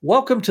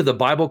Welcome to the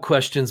Bible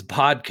Questions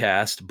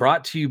podcast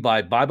brought to you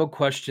by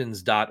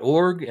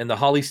BibleQuestions.org and the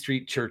Holly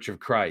Street Church of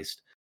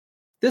Christ.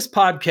 This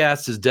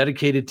podcast is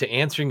dedicated to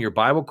answering your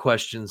Bible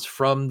questions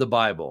from the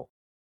Bible.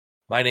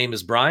 My name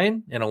is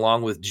Brian, and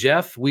along with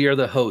Jeff, we are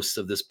the hosts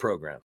of this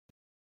program.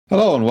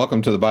 Hello, and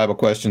welcome to the Bible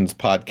Questions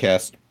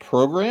podcast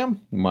program.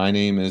 My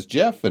name is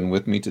Jeff, and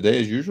with me today,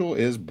 as usual,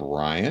 is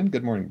Brian.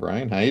 Good morning,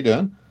 Brian. How you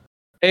doing?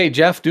 Hey,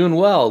 Jeff, doing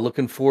well.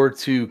 Looking forward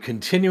to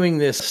continuing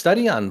this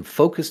study on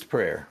focused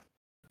prayer.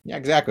 Yeah,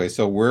 exactly.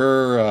 So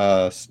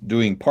we're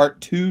doing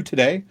part 2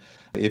 today.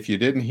 If you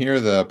didn't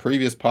hear the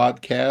previous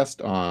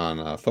podcast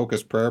on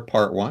focused prayer,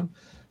 part 1,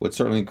 would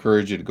certainly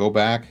encourage you to go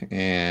back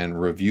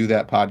and review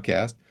that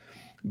podcast.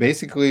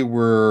 Basically,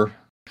 we're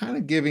kind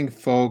of giving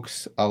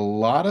folks a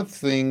lot of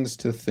things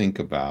to think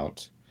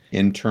about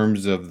in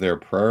terms of their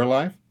prayer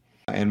life,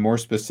 and more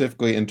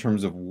specifically in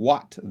terms of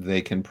what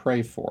they can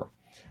pray for.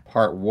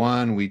 Part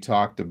 1, we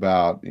talked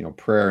about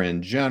prayer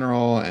in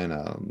general and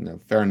a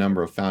fair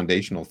number of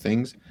foundational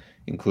things,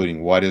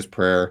 including what is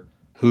prayer,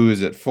 who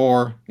is it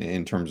for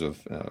in terms of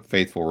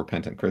faithful,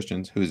 repentant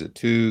Christians, who is it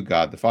to,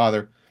 God the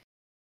Father.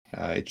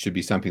 It should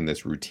be something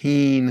that's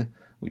routine.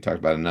 We talked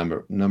about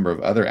a number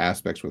of other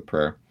aspects with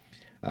prayer.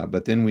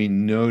 But then we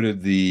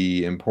noted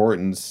the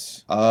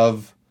importance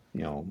of,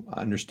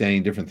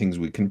 understanding different things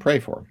we can pray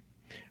for.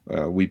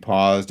 We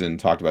paused and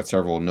talked about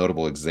several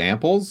notable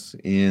examples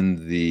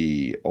in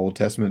the Old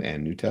Testament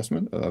and New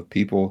Testament of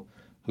people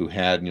who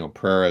had,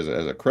 prayer as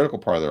a critical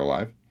part of their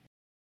life.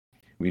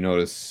 We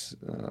notice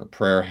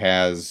prayer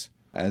has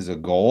as a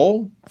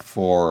goal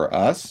for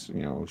us,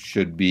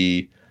 should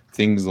be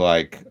things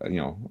like,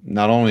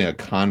 not only a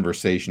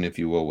conversation, if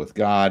you will, with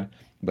God,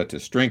 but to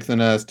strengthen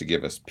us, to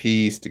give us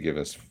peace, to give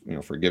us,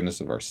 forgiveness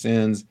of our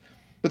sins.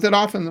 But that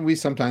often we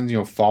sometimes,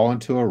 fall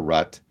into a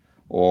rut,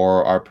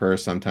 or our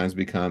prayers sometimes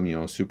become,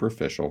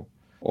 superficial,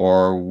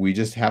 or we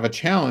just have a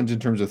challenge in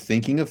terms of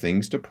thinking of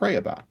things to pray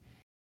about.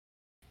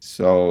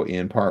 So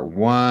in part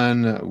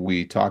 1,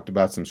 we talked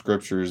about some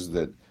scriptures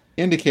that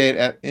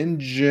indicate, in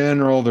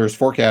general, there's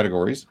 4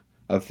 categories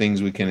of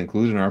things we can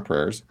include in our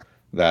prayers: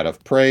 that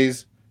of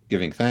praise,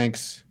 giving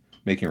thanks,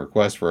 making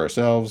requests for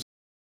ourselves,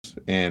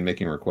 and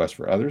making requests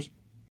for others.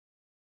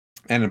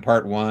 And in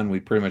part 1, we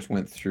pretty much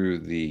went through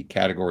the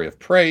category of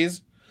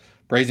praise,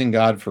 praising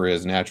God for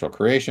his natural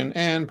creation,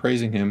 and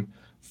praising him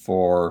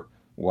for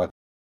what's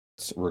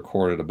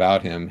recorded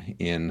about him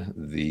in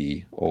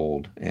the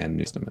Old and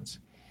New Testaments.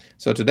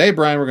 So today,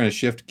 Brian, we're going to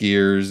shift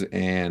gears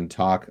and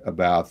talk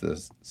about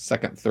the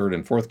second, third,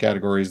 and fourth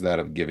categories, that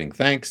of giving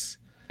thanks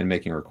and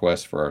making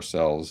requests for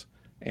ourselves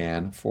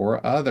and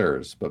for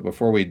others. But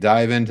before we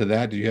dive into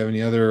that, do you have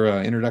any other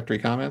introductory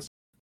comments?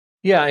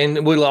 Yeah,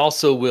 and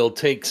we'll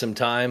take some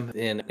time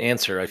and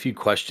answer a few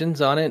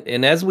questions on it.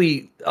 And as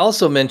we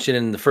also mentioned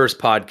in the first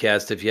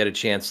podcast, if you had a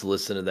chance to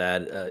listen to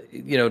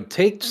that,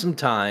 take some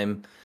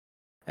time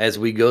as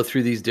we go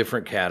through these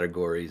different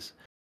categories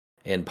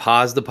and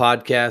pause the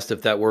podcast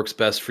if that works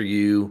best for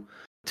you.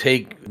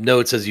 Take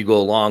notes as you go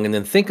along, and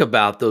then think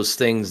about those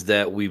things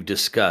that we've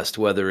discussed,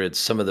 whether it's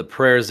some of the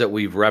prayers that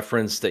we've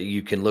referenced that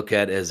you can look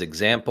at as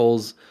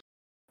examples,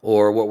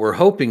 or what we're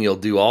hoping you'll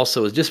do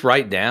also is just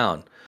write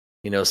down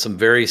some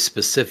very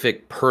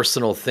specific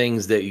personal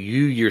things that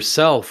you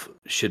yourself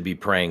should be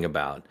praying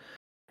about,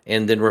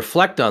 and then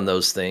reflect on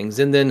those things.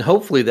 And then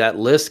hopefully that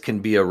list can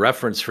be a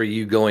reference for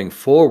you going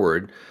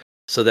forward,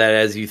 so that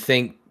as you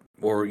think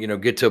or,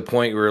 get to a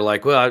point where you're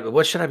like, well,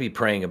 what should I be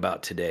praying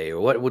about today? Or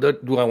what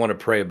do I want to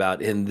pray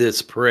about in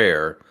this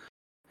prayer?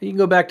 You can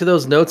go back to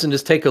those notes and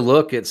just take a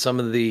look at some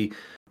of the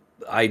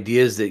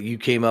ideas that you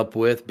came up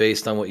with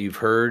based on what you've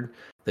heard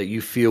that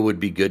you feel would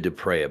be good to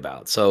pray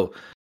about. So,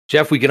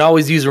 Jeff, we can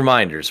always use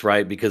reminders,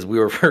 right? Because we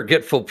were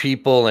forgetful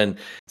people, and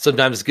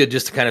sometimes it's good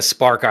just to kind of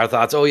spark our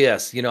thoughts. Oh,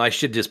 yes, I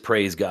should just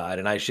praise God,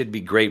 and I should be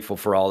grateful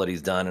for all that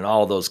he's done, and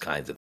all those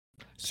kinds of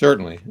things.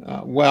 Certainly.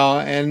 Well,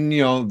 and,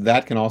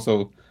 that can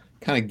also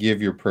kind of give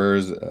your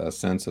prayers a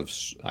sense of,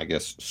 I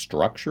guess,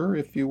 structure,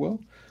 if you will,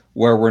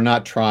 where we're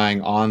not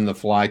trying on the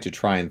fly to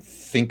try and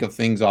think of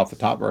things off the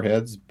top of our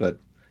heads, but,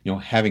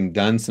 having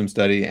done some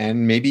study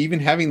and maybe even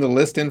having the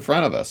list in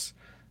front of us,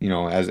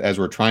 as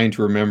we're trying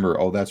to remember,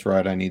 oh, that's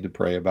right, I need to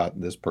pray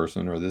about this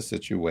person or this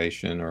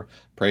situation, or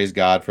praise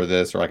God for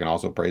this, or I can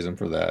also praise him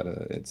for that,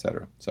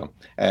 etc. So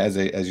as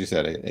you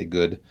said, a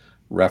good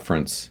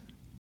reference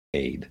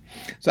aid.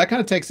 So that kind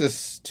of takes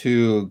us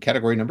to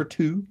category number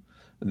 2,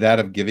 that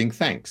of giving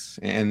thanks.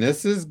 And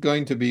this is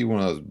going to be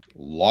one of those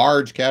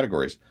large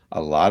categories,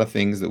 a lot of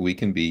things that we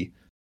can be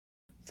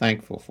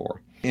thankful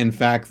for. In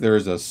fact,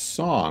 there's a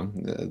song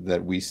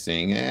that we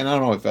sing, and I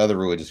don't know if other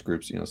religious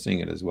groups, sing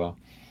it as well.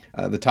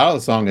 The title of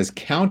the song is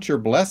Count Your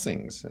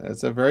Blessings.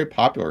 It's a very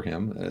popular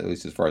hymn, at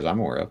least as far as I'm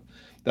aware of,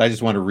 that I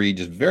just want to read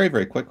just very,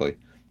 very quickly.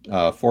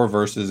 4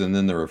 verses and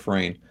then the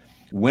refrain.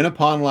 When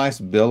upon life's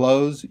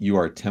billows you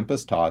are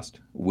tempest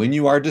tossed, when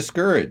you are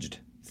discouraged,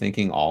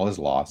 thinking all is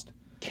lost,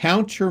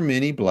 count your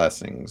many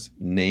blessings,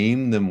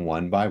 name them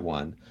one by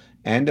one,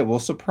 and it will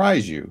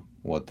surprise you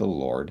what the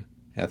Lord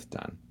hath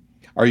done.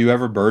 Are you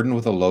ever burdened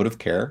with a load of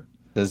care?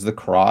 Does the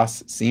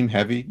cross seem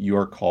heavy you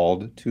are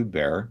called to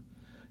bear?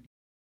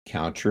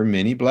 Count your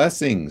many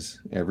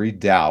blessings. Every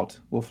doubt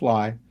will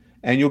fly,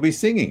 and you'll be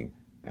singing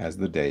as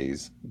the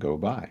days go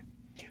by.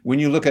 When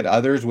you look at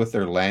others with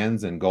their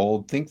lands and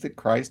gold, think that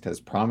Christ has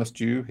promised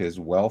you his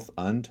wealth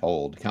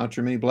untold. Count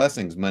your many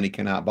blessings money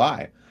cannot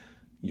buy,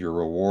 your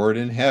reward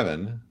in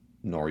heaven,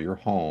 nor your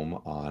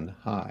home on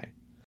high.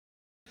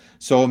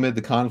 So amid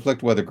the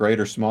conflict, whether great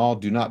or small,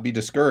 do not be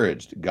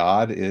discouraged.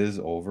 God is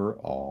over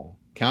all.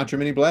 Count your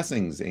many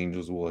blessings.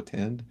 Angels will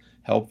attend,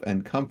 help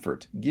and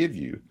comfort give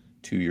you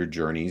to your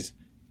journey's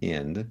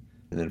end.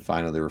 And then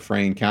finally, the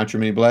refrain, count your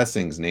many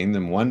blessings. Name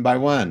them one by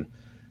one.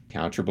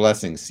 Count your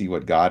blessings. See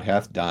what God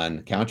hath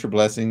done. Count your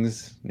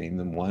blessings. Name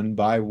them one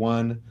by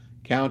one.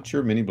 Count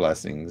your many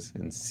blessings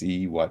and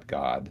see what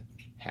God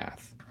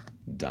hath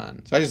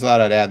done. So I just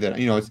thought I'd add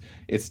that,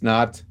 it's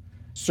not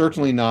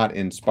certainly not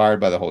inspired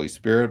by the Holy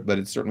Spirit, but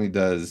it certainly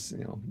does,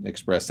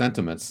 express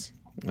sentiments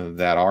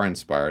that are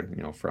inspired,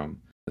 from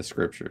the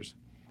scriptures.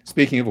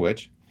 Speaking of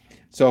which,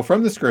 so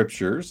from the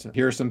scriptures,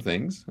 here are some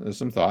things,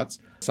 some thoughts.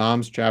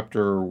 Psalms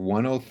chapter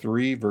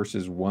 103,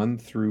 verses 1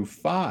 through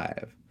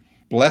 5.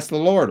 Bless the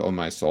Lord, O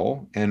my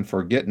soul, and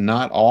forget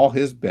not all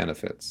his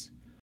benefits.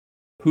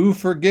 Who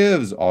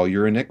forgives all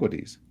your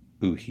iniquities?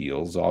 Who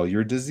heals all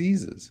your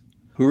diseases?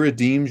 Who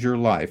redeems your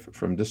life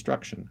from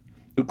destruction?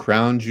 Who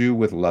crowns you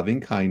with loving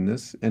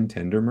kindness and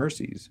tender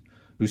mercies?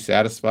 Who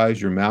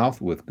satisfies your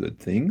mouth with good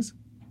things,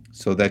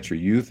 so that your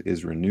youth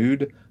is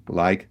renewed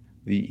like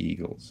the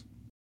eagles?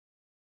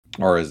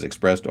 Or as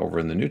expressed over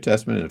in the New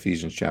Testament in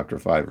Ephesians chapter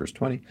 5, verse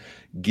 20,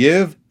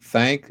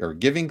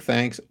 giving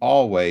thanks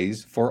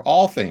always for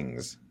all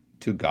things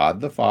to God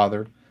the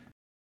Father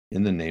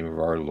in the name of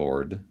our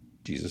Lord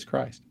Jesus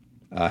Christ.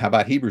 How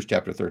about Hebrews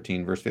chapter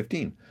 13, verse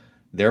 15?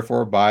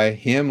 Therefore, by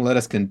him let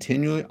us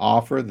continually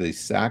offer the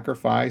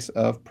sacrifice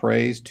of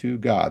praise to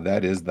God.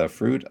 That is the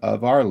fruit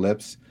of our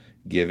lips,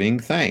 giving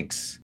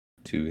thanks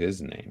to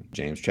his name.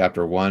 James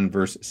chapter 1,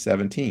 verse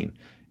 17.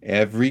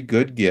 Every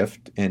good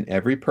gift and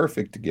every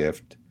perfect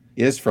gift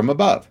is from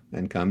above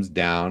and comes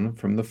down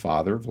from the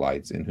Father of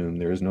lights, in whom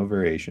there is no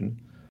variation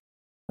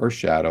or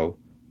shadow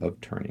of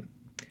turning.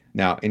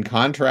 Now, in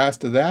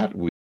contrast to that,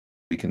 we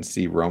can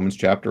see Romans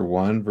chapter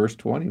 1, verse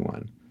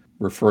 21,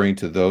 referring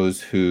to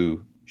those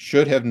who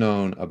should have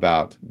known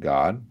about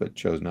God, but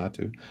chose not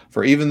to.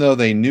 For even though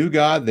they knew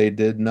God, they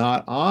did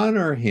not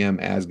honor him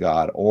as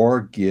God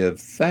or give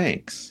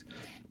thanks,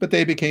 but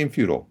they became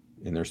futile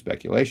in their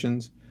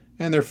speculations,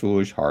 and their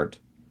foolish heart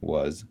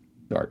was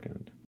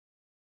darkened.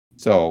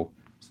 So,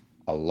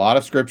 a lot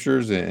of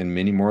scriptures and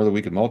many more that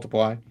we could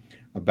multiply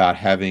about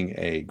having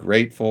a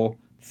grateful,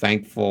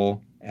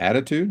 thankful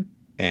attitude,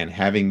 and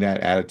having that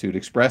attitude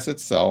express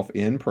itself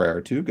in prayer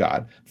to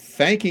God,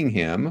 thanking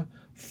him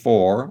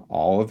for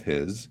all of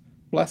his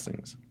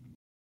blessings.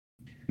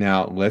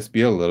 Now, let's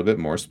be a little bit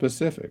more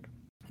specific.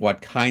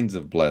 What kinds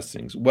of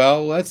blessings?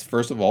 Well, let's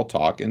first of all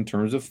talk in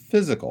terms of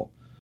physical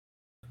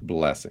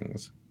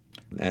blessings.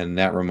 And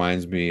that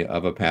reminds me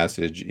of a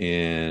passage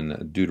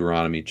in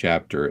Deuteronomy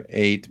chapter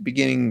 8,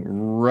 beginning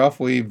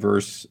roughly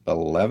verse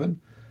 11.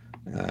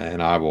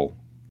 And I will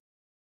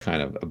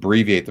kind of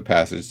abbreviate the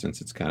passage since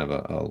it's kind of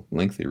a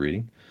lengthy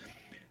reading.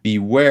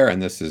 Beware,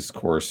 and this is, of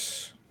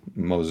course,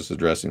 Moses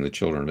addressing the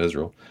children of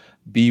Israel.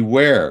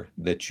 Beware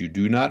that you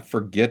do not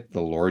forget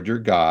the Lord your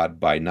God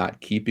by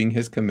not keeping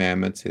his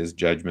commandments, his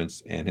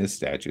judgments, and his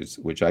statutes,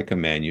 which I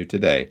command you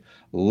today,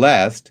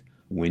 lest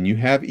when you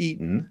have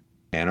eaten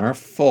and are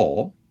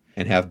full,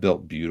 and have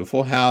built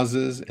beautiful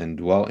houses and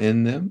dwell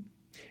in them,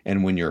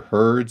 and when your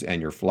herds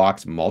and your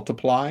flocks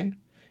multiply,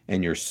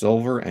 and your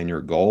silver and your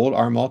gold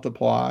are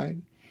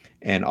multiplied,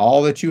 and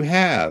all that you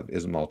have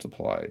is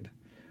multiplied,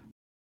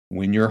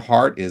 when your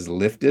heart is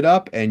lifted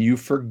up and you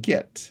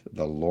forget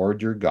the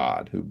Lord your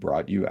God, who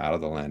brought you out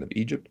of the land of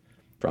Egypt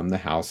from the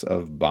house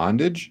of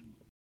bondage,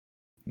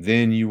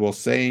 then you will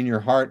say in your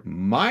heart,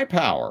 my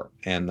power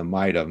and the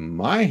might of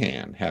my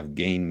hand have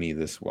gained me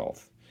this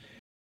wealth.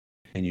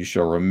 And you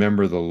shall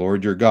remember the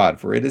Lord your God,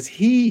 for it is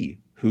he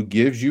who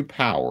gives you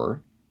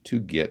power to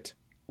get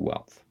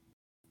wealth.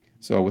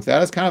 So with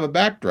that as kind of a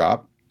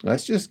backdrop,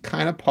 let's just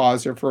kind of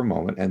pause here for a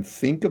moment and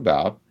think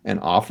about and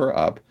offer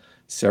up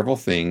several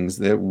things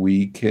that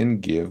we can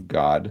give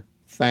God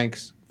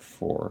thanks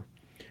for,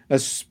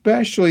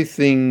 especially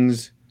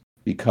things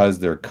because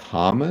they're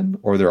common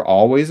or they're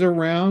always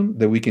around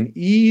that we can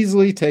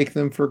easily take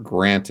them for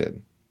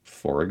granted.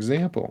 For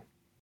example,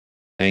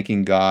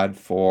 thanking God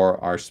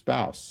for our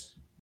spouse,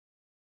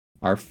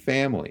 our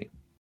family,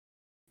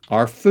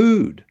 our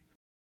food,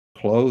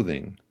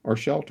 clothing, or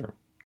shelter.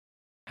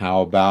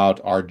 How about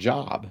our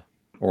job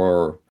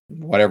or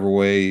whatever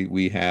way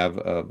we have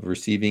of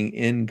receiving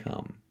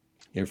income?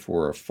 If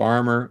we're a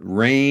farmer,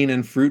 rain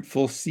and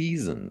fruitful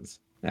seasons,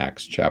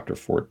 Acts chapter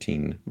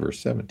 14, verse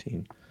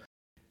 17.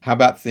 How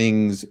about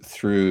things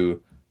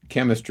through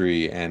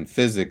chemistry and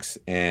physics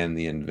and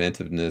the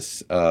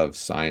inventiveness of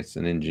science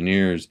and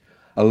engineers,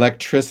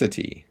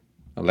 electricity,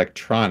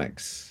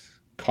 electronics,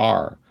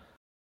 car,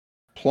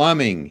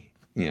 plumbing,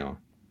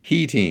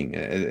 heating,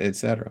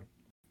 etc.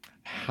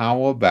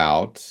 How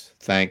about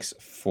thanks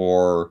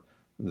for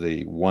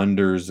the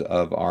wonders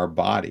of our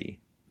body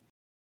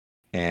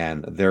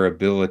and their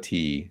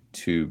ability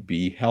to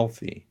be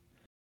healthy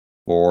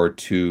or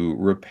to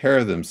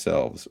repair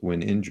themselves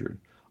when injured,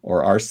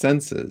 or our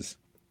senses,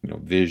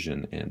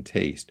 vision and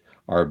taste,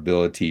 our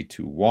ability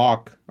to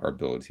walk, our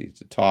ability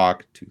to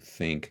talk, to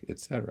think,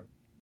 etc.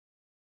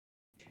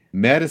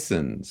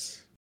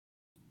 Medicines,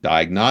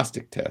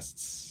 diagnostic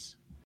tests,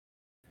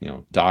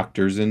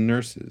 doctors and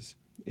nurses.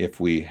 If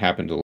we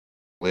happen to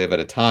live at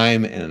a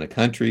time and in a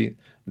country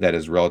that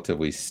is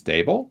relatively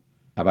stable,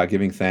 how about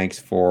giving thanks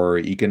for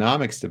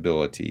economic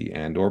stability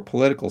and or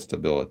political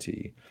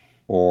stability,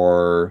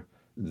 or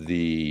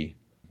the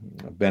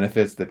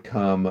benefits that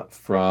come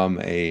from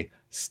a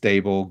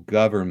stable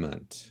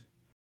government,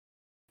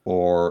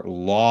 or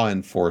law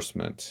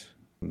enforcement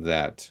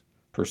that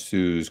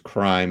pursues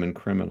crime and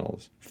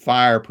criminals,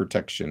 fire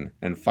protection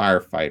and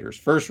firefighters,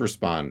 first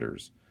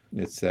responders,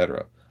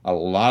 etc. A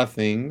lot of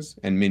things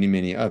and many,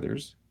 many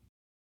others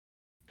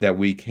that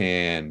we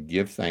can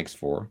give thanks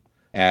for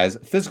as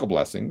physical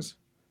blessings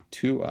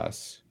to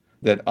us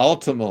that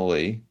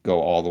ultimately go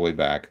all the way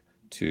back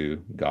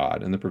to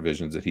God and the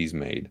provisions that he's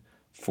made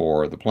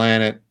for the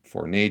planet,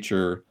 for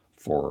nature,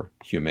 for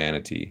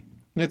humanity,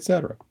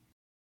 etc.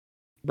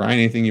 Brian,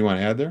 anything you want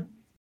to add there?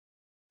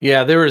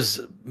 Yeah, there's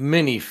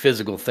many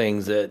physical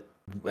things that,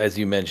 as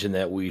you mentioned,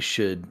 that we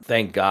should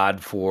thank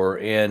God for.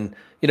 And,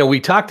 we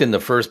talked in the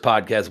first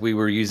podcast, we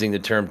were using the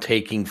term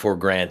taking for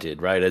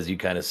granted, right? As you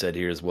kind of said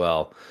here as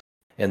well.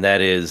 And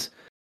that is,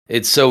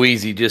 it's so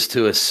easy just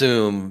to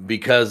assume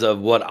because of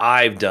what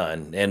I've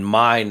done and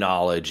my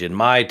knowledge and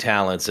my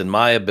talents and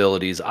my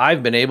abilities,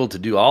 I've been able to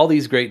do all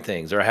these great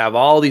things or have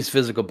all these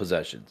physical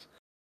possessions.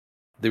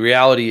 The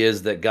reality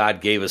is that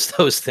God gave us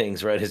those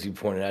things, right? As you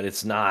pointed out,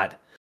 it's not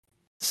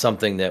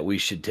something that we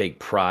should take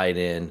pride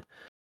in,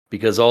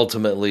 because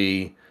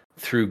ultimately,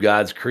 through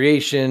God's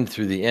creation,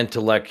 through the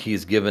intellect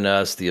he's given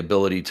us, the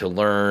ability to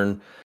learn,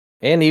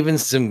 and even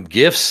some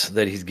gifts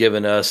that he's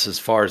given us as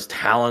far as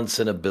talents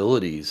and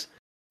abilities,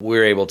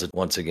 we're able to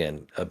once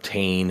again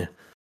obtain,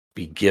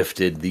 be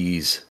gifted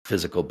these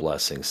physical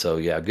blessings. So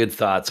yeah, good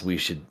thoughts. We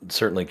should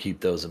certainly keep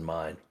those in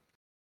mind.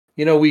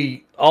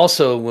 We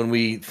also, when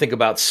we think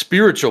about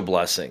spiritual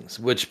blessings,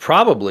 which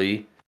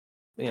probably,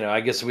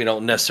 I guess we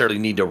don't necessarily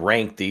need to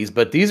rank these,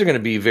 but these are going to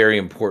be very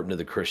important to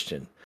the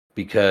Christian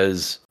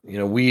because,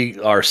 we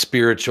are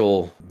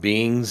spiritual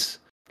beings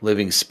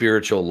living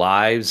spiritual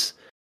lives.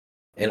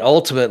 And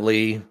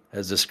ultimately,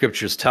 as the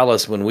scriptures tell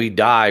us, when we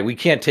die, we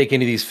can't take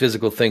any of these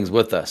physical things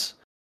with us.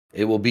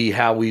 It will be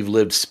how we've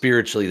lived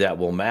spiritually that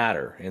will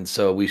matter. And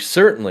so we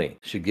certainly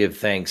should give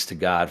thanks to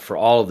God for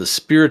all of the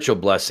spiritual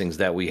blessings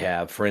that we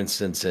have. For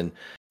instance, in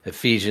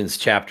Ephesians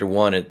chapter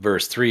 1 at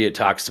verse 3, it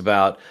talks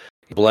about,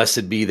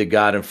 "Blessed be the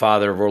God and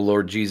Father of our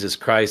Lord Jesus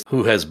Christ,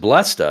 who has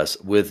blessed us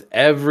with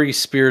every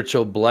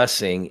spiritual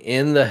blessing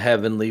in the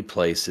heavenly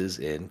places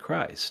in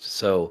Christ."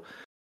 So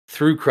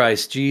through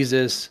Christ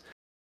Jesus,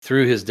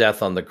 through his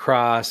death on the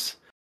cross,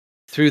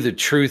 through the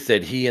truth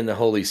that he and the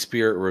Holy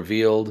Spirit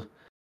revealed,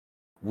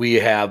 we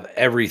have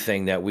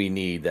everything that we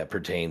need that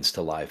pertains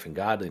to life and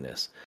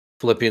godliness.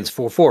 Philippians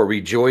 4:4,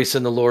 "Rejoice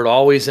in the Lord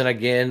always, and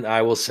again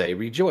I will say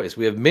rejoice."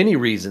 We have many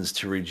reasons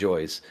to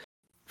rejoice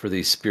for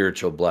these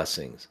spiritual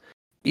blessings.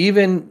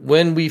 Even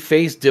when we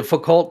face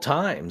difficult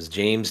times,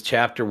 James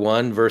chapter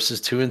 1,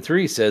 verses 2 and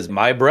 3 says,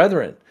 "My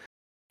brethren,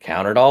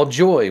 count it all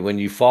joy when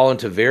you fall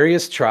into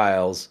various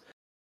trials,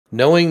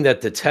 knowing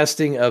that the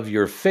testing of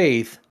your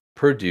faith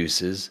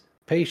produces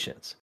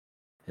patience."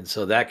 And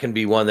so that can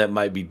be one that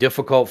might be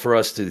difficult for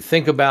us to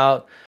think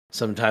about.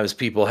 Sometimes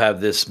people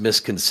have this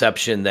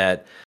misconception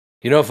that,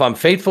 if I'm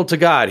faithful to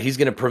God, he's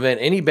going to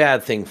prevent any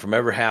bad thing from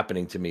ever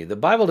happening to me. The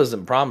Bible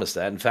doesn't promise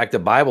that. In fact, the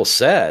Bible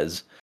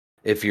says,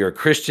 if you're a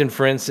Christian,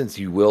 for instance,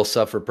 you will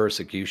suffer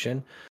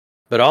persecution.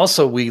 But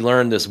also we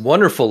learn this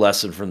wonderful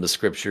lesson from the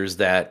scriptures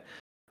that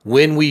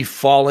when we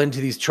fall into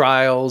these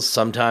trials,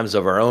 sometimes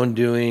of our own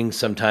doing,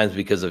 sometimes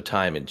because of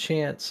time and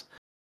chance,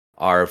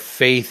 our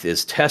faith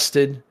is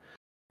tested,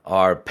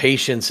 our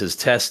patience is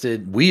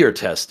tested, we are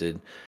tested,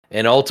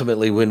 and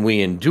ultimately when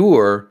we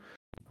endure,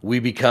 we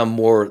become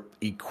more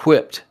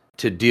equipped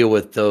to deal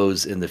with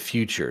those in the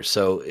future.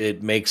 So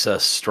it makes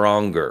us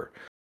stronger.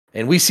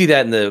 And we see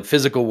that in the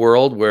physical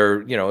world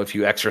where, if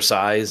you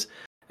exercise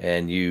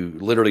and you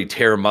literally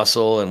tear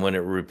muscle, and when it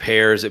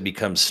repairs, it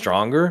becomes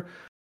stronger.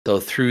 So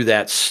through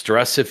that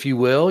stress, if you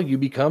will, you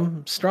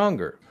become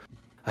stronger.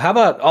 How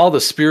about all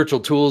the spiritual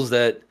tools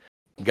that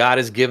God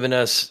has given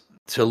us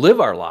to live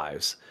our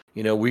lives?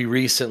 We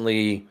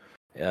recently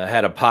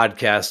had a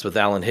podcast with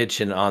Alan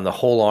Hitchin on the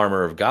whole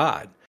armor of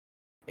God.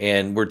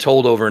 And we're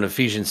told over in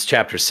Ephesians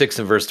chapter 6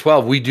 and verse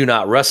 12, we do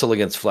not wrestle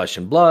against flesh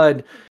and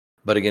blood,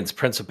 but against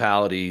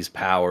principalities,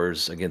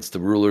 powers, against the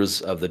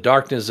rulers of the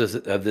darkness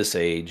of this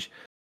age,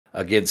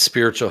 against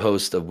spiritual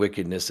hosts of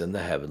wickedness in the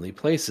heavenly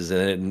places.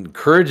 And it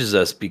encourages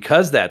us,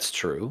 because that's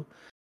true,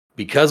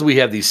 because we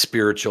have these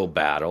spiritual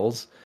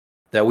battles,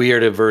 that we are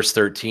to, verse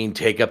 13,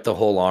 take up the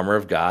whole armor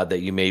of God that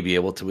you may be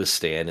able to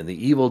withstand in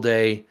the evil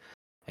day,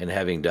 and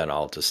having done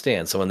all to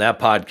stand. So in that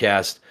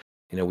podcast,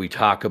 we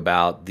talk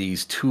about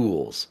these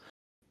tools,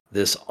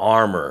 this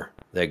armor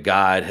that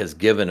God has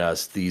given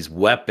us, these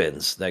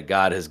weapons that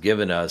God has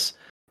given us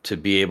to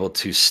be able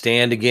to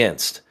stand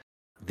against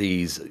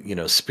these,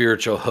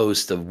 spiritual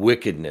hosts of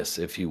wickedness,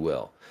 if you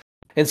will.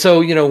 And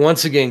so,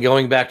 once again,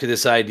 going back to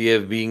this idea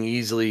of being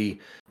easily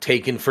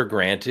taken for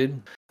granted,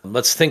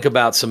 let's think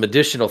about some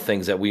additional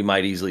things that we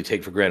might easily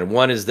take for granted.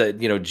 One is that,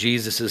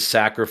 Jesus'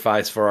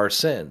 sacrifice for our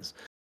sins,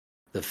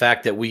 the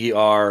fact that we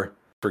are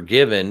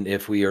forgiven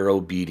if we are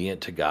obedient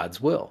to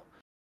God's will.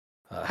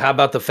 How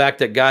about the fact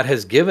that God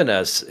has given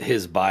us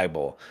his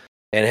Bible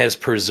and has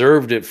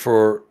preserved it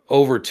for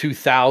over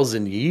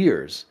 2,000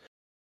 years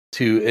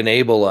to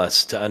enable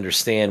us to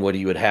understand what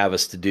he would have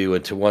us to do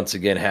and to once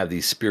again have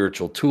these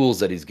spiritual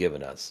tools that he's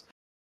given us?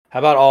 How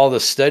about all the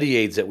study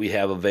aids that we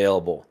have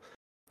available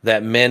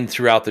that men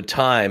throughout the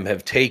time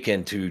have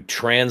taken to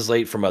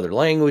translate from other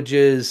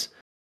languages,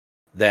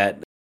 that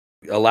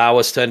allow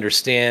us to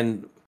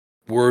understand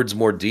words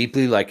more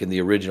deeply, like in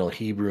the original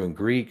Hebrew and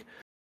Greek?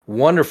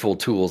 Wonderful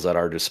tools at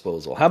our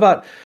disposal. How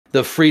about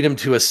the freedom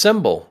to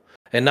assemble?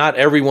 And not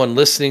everyone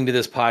listening to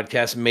this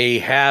podcast may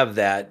have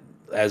that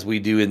as we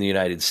do in the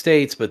United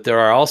States, but there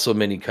are also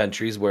many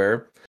countries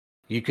where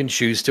you can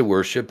choose to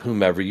worship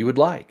whomever you would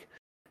like.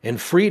 And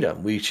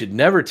freedom, we should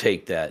never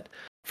take that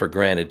for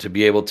granted, to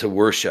be able to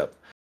worship.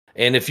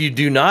 And if you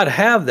do not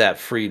have that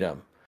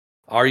freedom,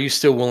 are you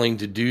still willing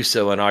to do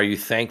so? And are you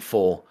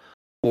thankful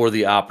for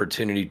the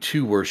opportunity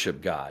to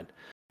worship God?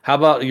 How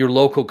about your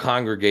local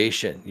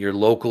congregation, your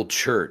local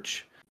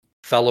church,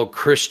 fellow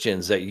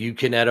Christians that you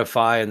can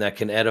edify and that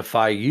can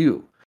edify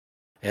you,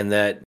 and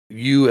that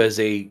you as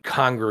a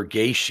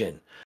congregation,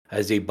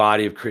 as a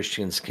body of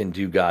Christians, can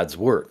do God's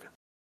work?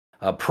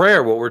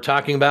 Prayer, what we're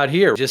talking about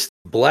here, just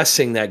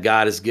blessing that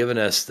God has given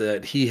us,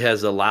 that he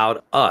has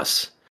allowed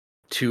us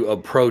to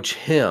approach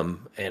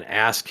him and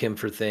ask him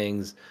for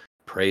things,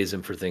 praise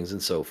him for things,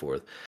 and so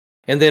forth.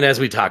 And then, as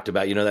we talked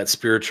about, that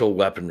spiritual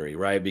weaponry,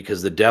 right?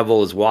 Because the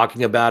devil is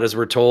walking about, as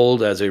we're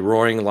told, as a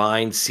roaring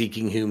lion,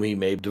 seeking whom he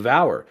may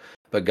devour.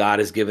 But God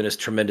has given us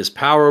tremendous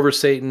power over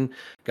Satan.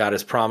 God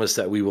has promised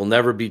that we will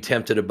never be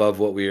tempted above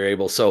what we are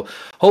able. So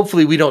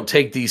hopefully we don't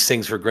take these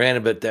things for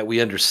granted, but that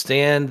we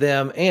understand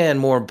them.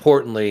 And more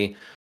importantly,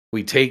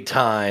 we take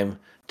time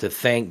to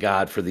thank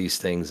God for these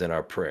things in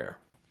our prayer.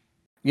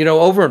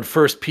 Over in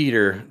 1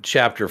 Peter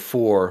chapter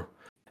 4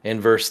 and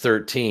verse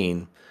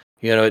 13,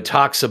 it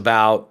talks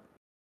about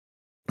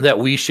that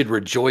we should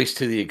rejoice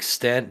to the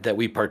extent that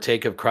we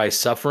partake of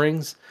Christ's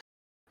sufferings,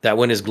 that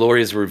when his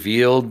glory is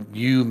revealed,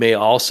 you may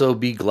also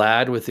be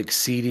glad with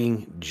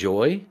exceeding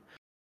joy.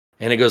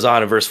 And it goes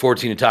on in verse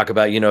 14 to talk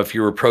about, if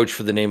you're reproached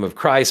for the name of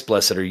Christ,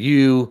 blessed are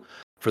you,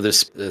 for the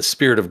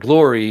spirit of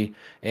glory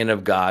and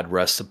of God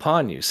rests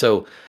upon you.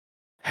 So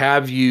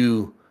have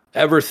you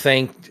ever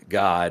thanked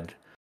God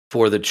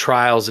for the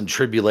trials and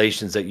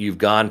tribulations that you've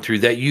gone through,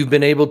 that you've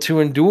been able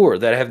to endure,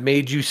 that have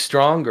made you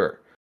stronger?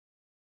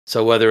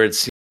 So whether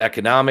it's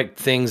economic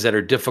things that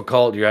are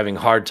difficult, you're having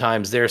hard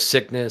times there,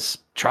 sickness,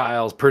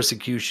 trials,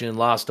 persecution,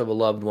 loss of a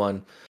loved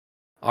one,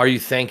 are you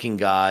thanking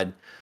God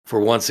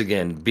for, once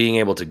again, being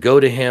able to go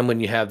to him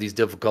when you have these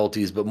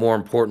difficulties, but more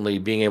importantly,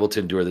 being able to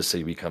endure this so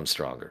you become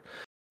stronger?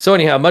 So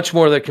anyhow, much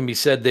more that can be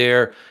said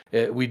there.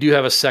 We do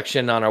have a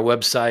section on our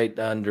website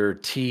under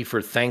T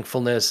for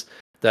thankfulness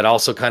that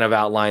also kind of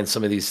outlines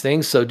some of these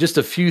things. So just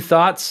a few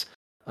thoughts,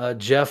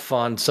 Jeff,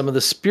 on some of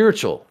the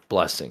spiritual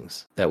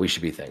blessings that we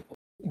should be thankful.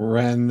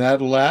 And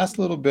that last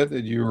little bit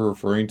that you were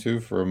referring to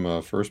from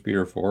 1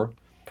 Peter 4,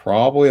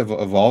 probably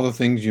of all the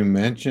things you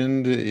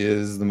mentioned,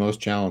 is the most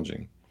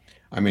challenging.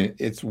 I mean,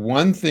 it's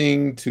one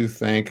thing to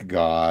thank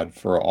God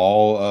for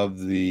all of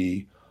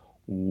the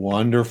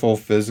wonderful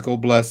physical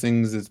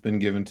blessings that's been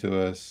given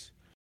to us,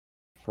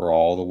 for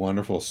all the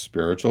wonderful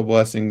spiritual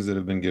blessings that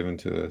have been given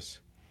to us.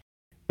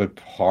 But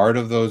part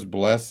of those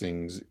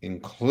blessings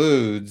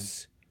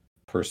includes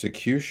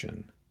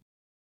persecution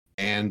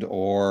and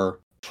or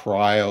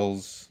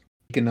trials,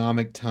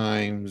 economic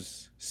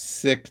times,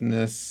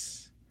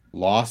 sickness,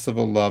 loss of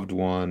a loved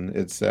one,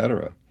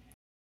 etc.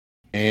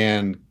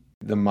 And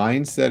the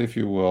mindset, if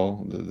you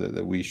will,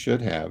 that we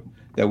should have,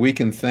 that we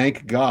can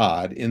thank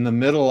God in the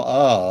middle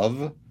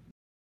of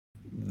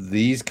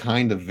these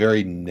kind of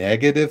very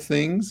negative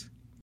things,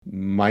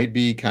 might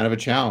be kind of a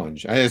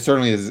challenge. It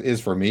certainly is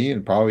for me,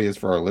 and probably is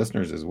for our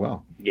listeners as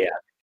well. Yeah.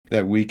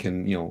 That we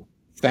can,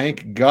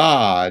 thank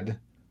God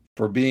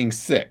for being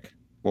sick.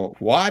 Well,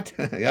 what?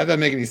 That doesn't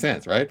make any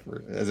sense, right?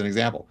 As an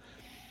example.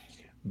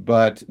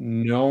 But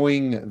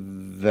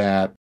knowing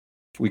that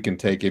we can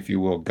take, if you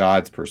will,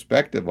 God's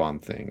perspective on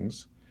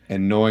things,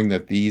 and knowing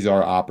that these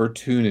are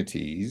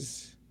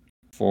opportunities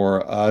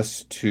for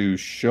us to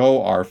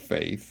show our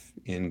faith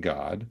in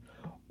God,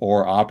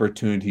 or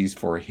opportunities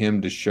for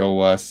him to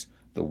show us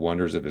the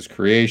wonders of his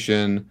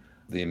creation,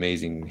 the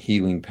amazing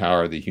healing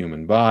power of the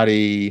human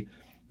body,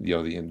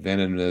 the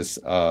inventiveness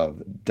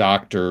of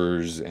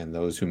doctors and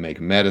those who make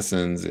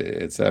medicines,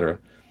 etc.,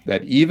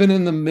 that even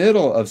in the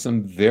middle of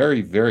some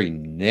very, very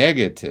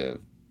negative,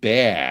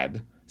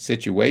 bad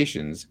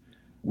situations,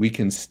 we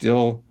can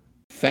still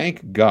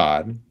thank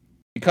God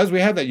because we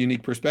have that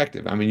unique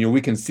perspective. I mean,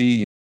 we can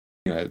see,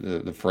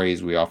 the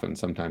phrase we often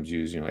sometimes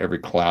use, every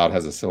cloud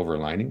has a silver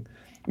lining.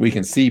 We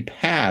can see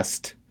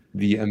past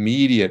the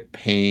immediate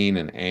pain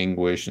and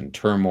anguish and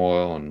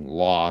turmoil and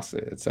loss,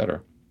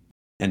 etc.,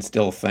 and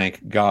still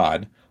thank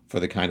God for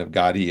the kind of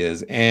God he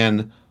is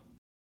and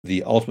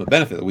the ultimate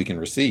benefit that we can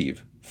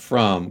receive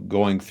from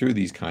going through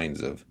these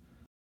kinds of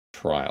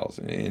trials.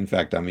 In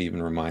fact, I'm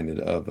even reminded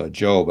of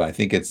Job. I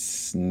think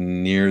it's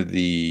near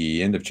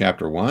the end of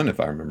chapter 1, if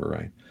I remember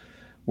right,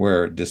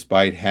 where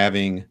despite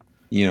having,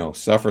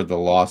 suffered the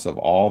loss of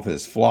all of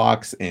his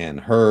flocks and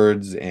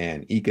herds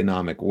and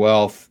economic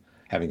wealth,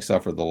 having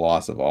suffered the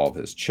loss of all of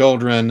his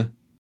children,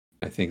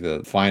 I think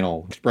the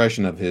final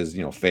expression of his,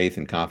 faith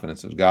and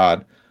confidence of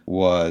God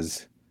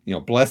was,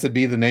 blessed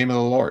be the name of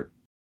the Lord,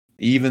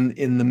 even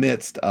in the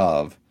midst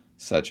of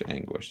such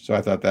anguish. So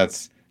I thought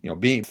that's,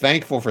 being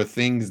thankful for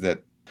things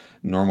that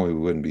normally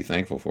we wouldn't be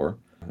thankful for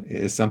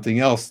is something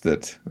else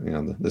that,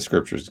 the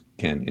scriptures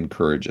can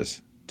encourage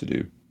us to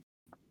do.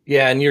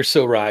 Yeah, and you're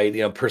so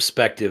right.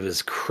 Perspective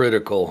is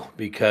critical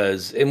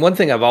because, and one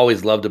thing I've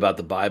always loved about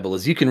the Bible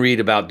is you can read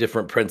about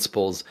different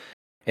principles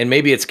and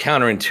maybe it's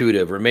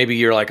counterintuitive, or maybe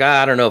you're like,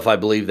 I don't know if I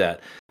believe that.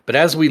 But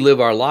as we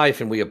live our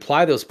life and we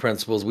apply those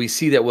principles, we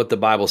see that what the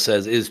Bible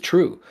says is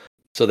true.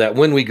 So that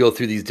when we go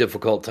through these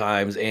difficult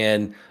times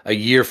and a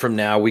year from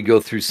now we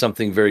go through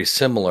something very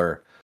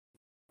similar,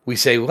 we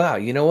say, wow,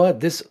 you know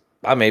what?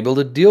 I'm able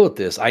to deal with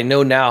this. I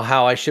know now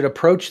how I should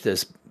approach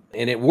this,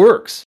 and it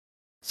works.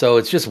 So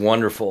it's just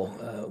wonderful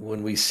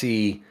when we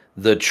see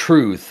the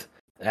truth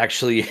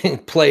actually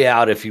play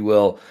out, if you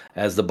will,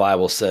 as the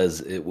Bible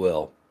says it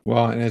will.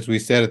 Well, and as we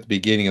said at the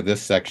beginning of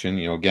this section,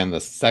 again,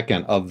 the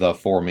second of the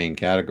four main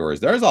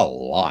categories, there's a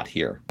lot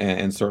here.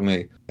 And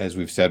certainly, as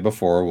we've said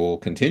before, we'll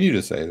continue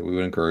to say that we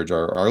would encourage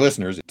our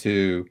listeners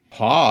to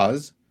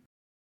pause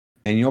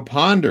and,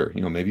 ponder,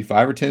 maybe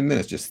 5 or 10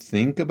 minutes. Just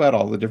think about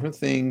all the different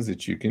things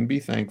that you can be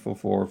thankful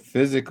for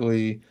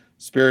physically,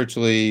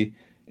 spiritually,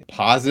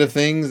 positive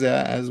things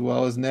as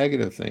well as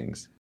negative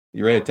things.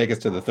 You ready to take us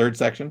to the third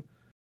section?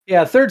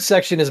 Yeah, third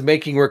section is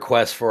making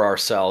requests for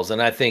ourselves.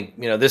 And I think,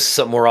 this is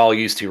something we're all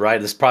used to, right?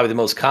 This is probably the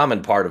most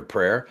common part of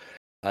prayer.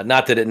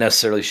 Not that it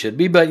necessarily should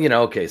be, but,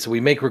 okay, so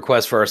we make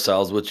requests for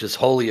ourselves, which is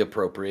wholly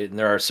appropriate. And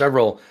there are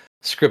several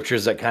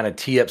scriptures that kind of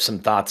tee up some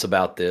thoughts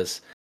about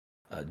this.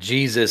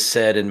 Jesus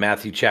said in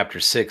Matthew chapter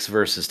 6,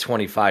 verses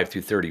 25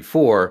 through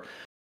 34,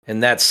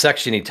 in that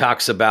section, he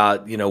talks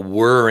about,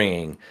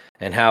 worrying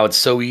and how it's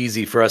so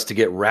easy for us to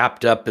get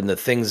wrapped up in the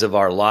things of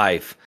our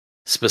life,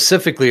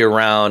 specifically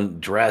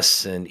around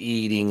dress and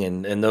eating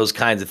and those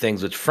kinds of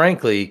things, which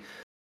frankly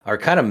are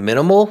kind of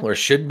minimal or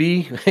should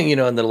be,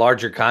 in the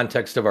larger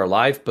context of our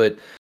life. But,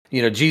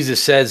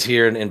 Jesus says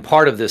here in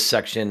part of this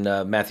section,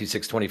 Matthew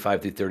 6,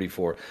 25 through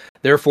 34,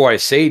 therefore I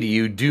say to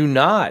you, do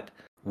not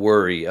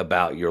worry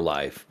about your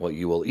life, what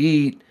you will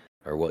eat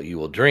or what you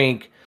will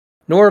drink,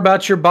 nor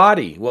about your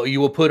body, what you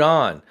will put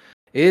on.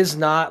 Is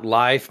not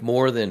life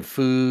more than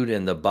food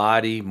and the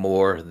body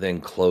more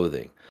than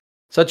clothing?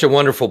 Such a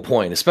wonderful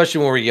point, especially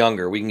when we're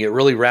younger. We can get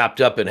really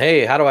wrapped up in,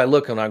 hey, how do I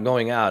look when I'm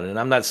going out? And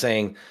I'm not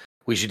saying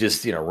we should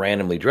just,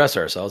 randomly dress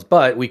ourselves,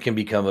 but we can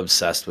become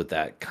obsessed with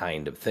that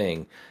kind of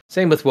thing.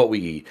 Same with what we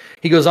eat.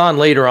 He goes on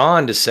later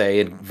on to say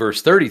in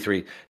verse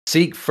 33,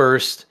 seek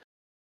first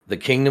the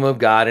kingdom of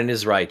God and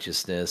his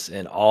righteousness,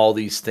 and all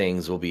these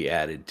things will be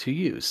added to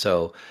you.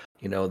 So,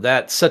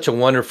 that's such a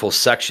wonderful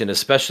section,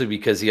 especially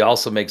because he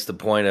also makes the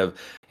point of,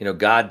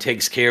 God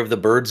takes care of the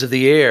birds of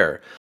the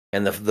air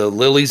and the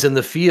lilies in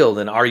the field.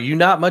 And are you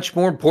not much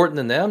more important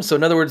than them? So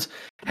in other words,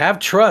 have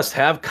trust,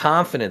 have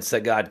confidence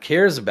that God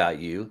cares about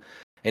you,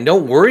 and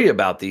don't worry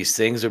about these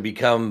things or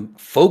become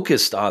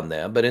focused on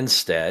them, but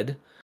instead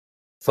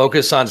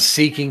focus on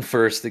seeking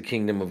first the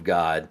kingdom of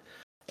God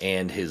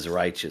and his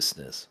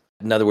righteousness.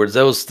 In other words,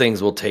 those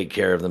things will take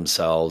care of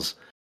themselves.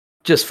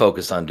 Just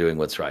focus on doing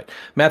what's right.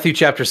 Matthew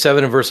chapter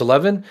 7 and verse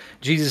 11,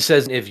 Jesus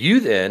says, if you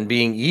then,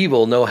 being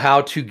evil, know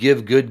how to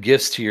give good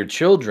gifts to your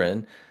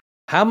children,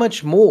 how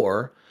much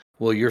more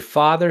will your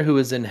Father who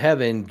is in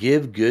heaven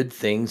give good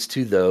things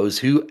to those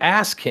who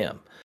ask him?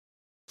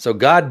 So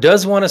God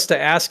does want us to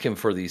ask him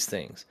for these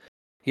things.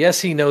 Yes,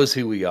 he knows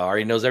who we are.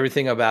 He knows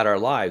everything about our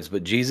lives,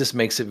 but Jesus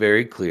makes it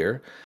very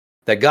clear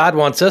that God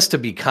wants us to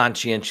be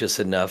conscientious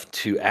enough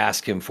to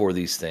ask him for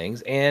these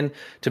things and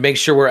to make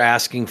sure we're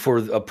asking for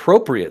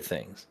appropriate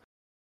things.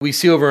 We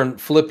see over in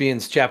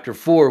Philippians chapter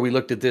 4, we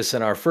looked at this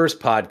in our first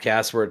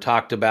podcast where it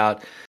talked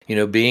about,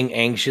 being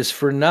anxious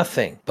for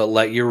nothing, but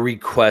let your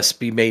requests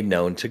be made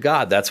known to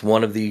God. That's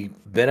one of the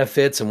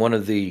benefits and one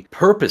of the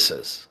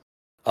purposes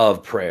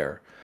of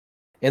prayer.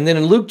 And then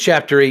in Luke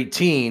chapter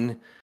 18,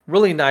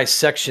 really nice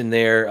section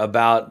there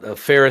about a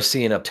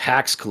Pharisee and a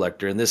tax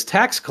collector. And this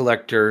tax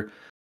collector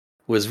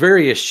was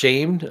very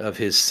ashamed of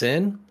his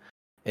sin,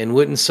 and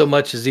wouldn't so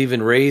much as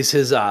even raise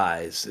his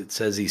eyes. It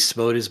says he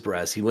smote his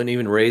breast. He wouldn't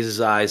even raise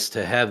his eyes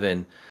to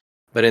heaven,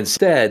 but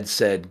instead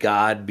said,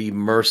 God, be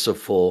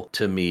merciful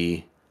to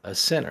me, a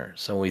sinner.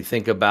 So when we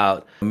think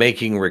about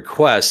making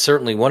requests,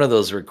 certainly one of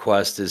those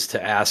requests is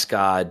to ask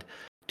God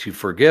to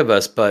forgive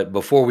us. But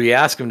before we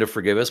ask him to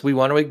forgive us, we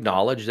want to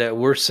acknowledge that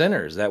we're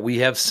sinners, that we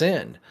have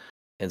sinned.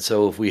 And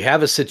so if we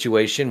have a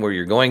situation where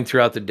you're going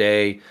throughout the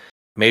day,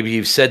 maybe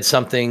you've said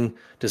something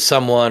to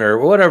someone or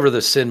whatever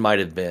the sin might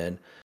have been,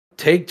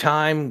 take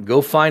time,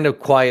 go find a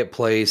quiet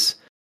place,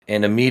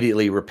 and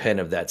immediately repent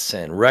of that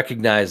sin.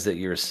 Recognize that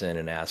you're a sin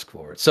and ask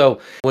for it. So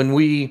when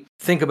we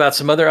think about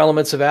some other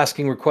elements of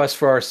asking requests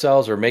for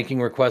ourselves or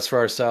making requests for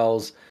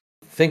ourselves,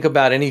 think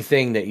about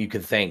anything that you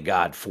can thank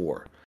God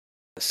for.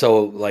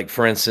 So, like,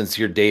 for instance,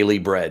 your daily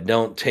bread.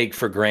 Don't take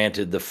for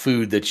granted the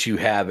food that you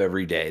have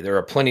every day. There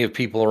are plenty of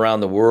people around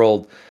the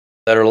world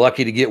that are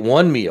lucky to get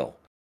one meal.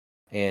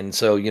 And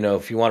so,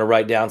 if you want to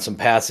write down some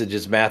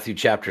passages, Matthew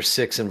chapter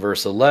 6 and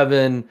verse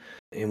 11,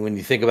 and when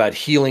you think about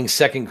healing,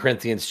 2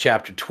 Corinthians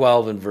chapter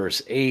 12 and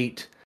verse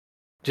 8,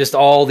 just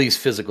all these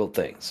physical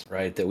things,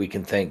 right, that we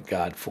can thank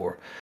God for.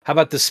 How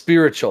about the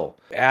spiritual?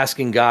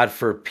 Asking God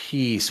for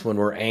peace when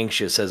we're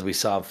anxious, as we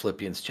saw in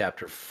Philippians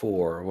chapter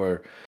 4,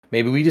 where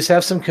maybe we just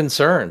have some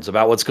concerns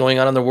about what's going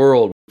on in the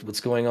world,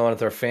 what's going on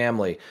with our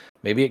family.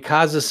 Maybe it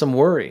causes some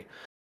worry.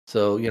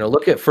 So,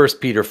 look at 1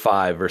 Peter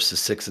 5, verses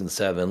 6 and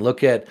 7.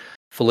 Look at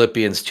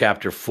Philippians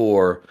chapter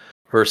 4,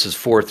 verses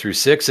 4 through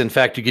 6. In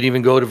fact, you could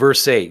even go to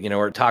verse 8,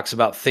 where it talks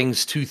about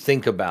things to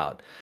think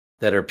about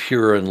that are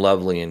pure and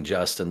lovely and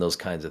just and those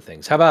kinds of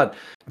things. How about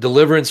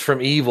deliverance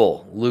from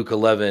evil? Luke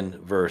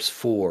 11, verse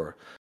 4.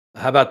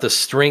 How about the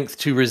strength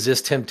to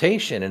resist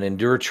temptation and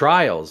endure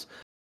trials?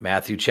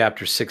 Matthew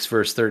chapter 6,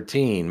 verse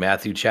 13.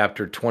 Matthew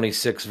chapter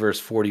 26, verse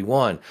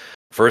 41.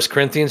 1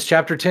 Corinthians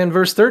chapter 10,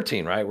 verse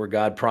 13, right, where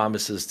God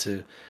promises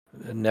to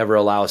never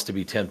allow us to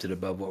be tempted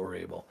above what we're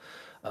able.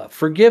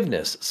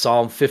 Forgiveness,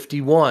 Psalm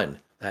 51,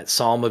 that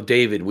Psalm of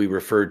David we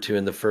referred to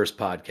in the first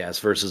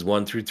podcast, verses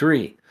 1 through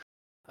 3.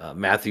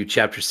 Matthew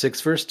chapter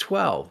 6, verse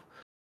 12.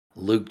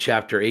 Luke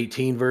chapter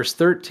 18, verse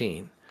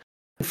 13.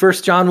 1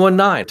 John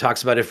 1:9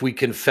 talks about if we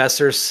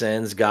confess our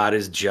sins, God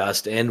is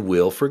just and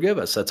will forgive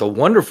us. That's a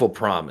wonderful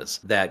promise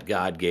that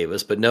God gave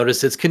us. But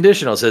notice it's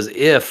conditional. It says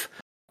if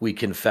we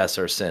confess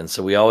our sins.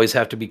 So we always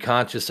have to be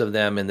conscious of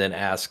them and then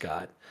ask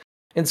God.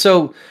 And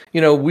so,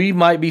 we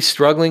might be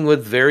struggling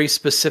with very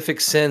specific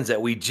sins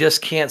that we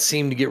just can't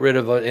seem to get rid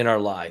of in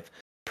our life.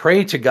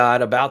 Pray to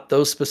God about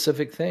those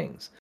specific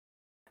things.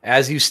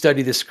 As you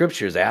study the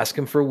scriptures, ask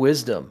him for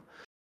wisdom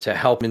to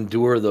help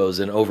endure those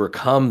and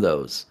overcome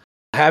those.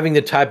 Having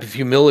the type of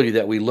humility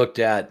that we looked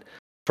at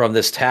from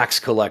this tax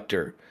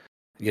collector,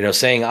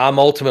 saying, I'm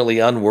ultimately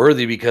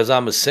unworthy because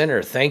I'm a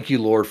sinner. Thank you,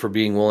 Lord, for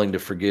being willing to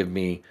forgive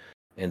me,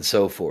 and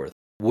so forth.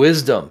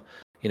 Wisdom,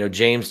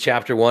 James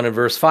chapter 1 and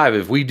verse 5.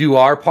 If we do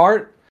our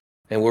part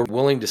and we're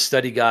willing to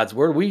study God's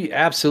word, we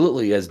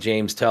absolutely, as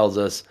James tells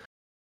us,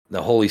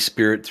 the Holy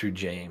Spirit through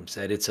James,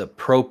 that it's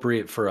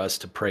appropriate for us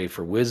to pray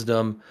for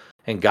wisdom.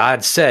 And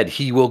God said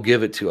he will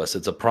give it to us.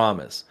 It's a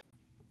promise.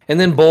 And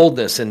then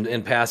boldness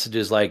in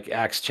passages like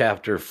Acts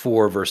chapter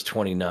 4, verse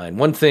 29.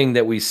 One thing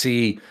that we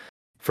see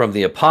from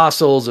the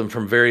apostles and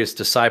from various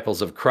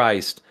disciples of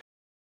Christ,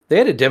 they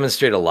had to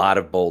demonstrate a lot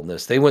of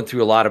boldness. They went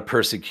through a lot of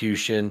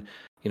persecution.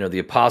 The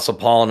apostle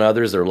Paul and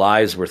others, their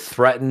lives were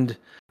threatened.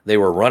 They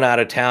were run out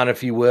of town,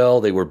 if you will.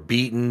 They were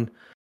beaten.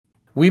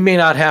 We may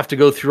not have to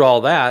go through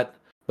all that,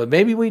 but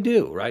maybe we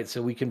do, right?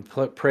 So we can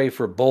pray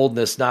for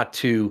boldness, not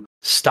to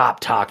stop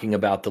talking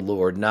about the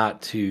Lord,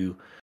 not to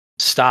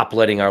stop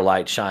letting our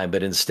light shine,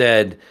 but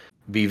instead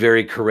be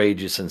very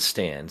courageous and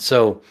stand.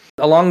 So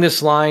along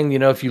this line,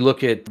 if you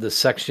look at the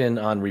section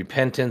on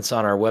repentance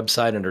on our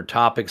website under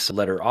topics,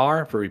 letter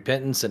R for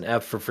repentance and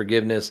F for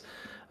forgiveness,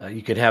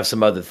 you can have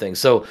some other things.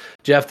 So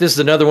Jeff, this is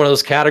another one of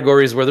those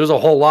categories where there's a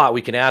whole lot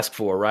we can ask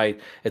for, right?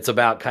 It's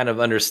about kind of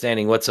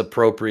understanding what's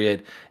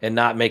appropriate and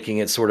not making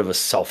it sort of a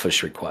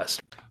selfish request.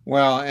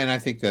 Well, and I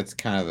think that's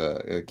kind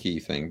of a key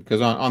thing,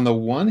 because on the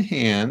one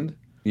hand,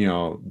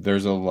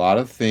 there's a lot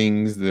of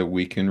things that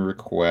we can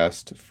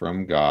request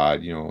from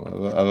God,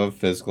 of a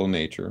physical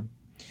nature.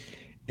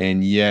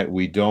 And yet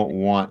we don't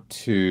want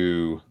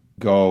to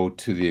go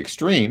to the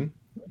extreme,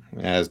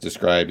 as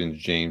described in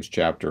James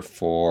chapter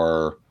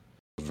 4,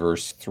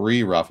 verse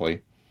 3,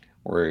 roughly,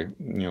 where,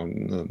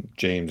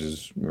 James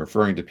is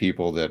referring to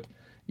people that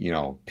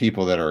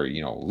are,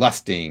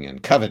 lusting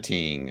and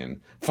coveting and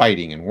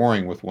fighting and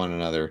warring with one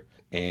another.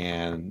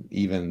 And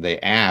even they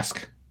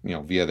ask,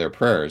 via their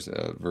prayers,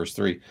 verse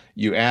 3,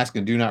 you ask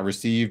and do not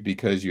receive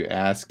because you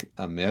ask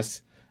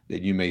amiss,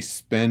 that you may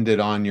spend it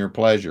on your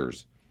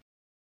pleasures.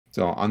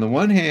 So on the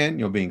one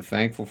hand, being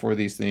thankful for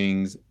these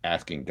things,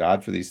 asking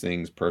God for these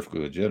things,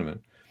 perfectly legitimate.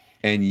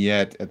 And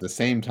yet at the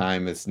same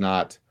time, it's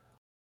not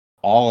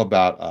all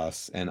about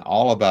us and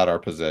all about our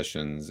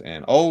possessions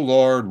and, oh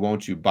Lord,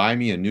 won't you buy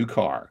me a new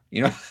car?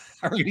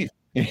 Or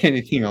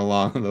anything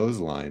along those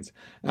lines.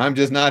 I'm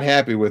just not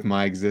happy with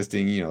my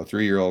existing,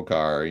 3-year-old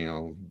car,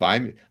 buy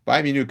me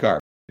a new car.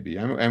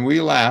 And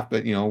we laugh,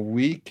 but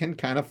we can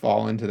kind of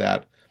fall into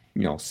that,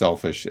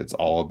 selfish, it's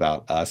all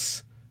about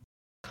us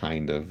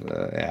kind of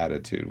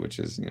attitude, which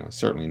is,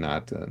 certainly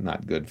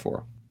not good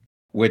for.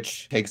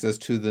 Which takes us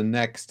to the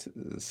next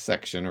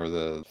section, or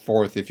the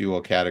fourth, if you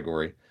will,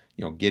 category,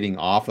 getting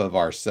off of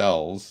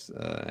ourselves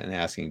and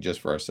asking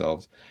just for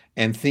ourselves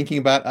and thinking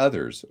about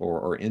others,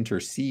 or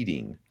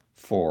interceding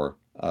for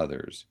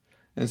others.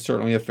 And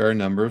certainly a fair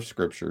number of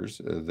scriptures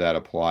that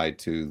apply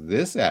to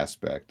this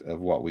aspect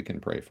of what we can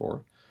pray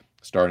for,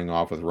 starting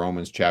off with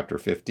Romans chapter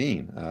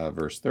 15,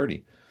 verse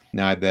 30.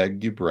 Now I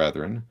beg you,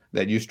 brethren,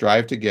 that you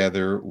strive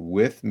together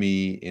with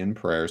me in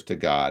prayers to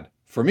God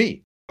for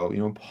me.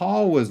 So,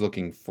 Paul was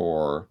looking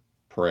for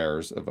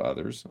prayers of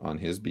others on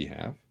his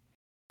behalf.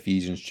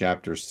 Ephesians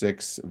chapter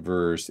 6,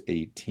 verse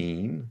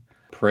 18,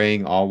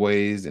 praying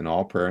always in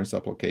all prayer and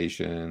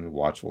supplication,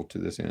 watchful to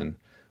this end,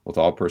 with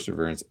all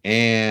perseverance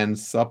and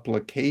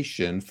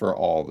supplication for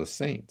all the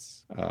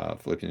saints.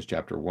 Philippians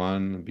chapter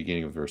 1,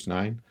 beginning of verse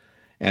 9.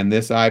 And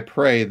this I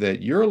pray,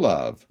 that your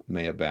love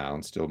may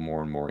abound still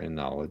more and more in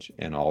knowledge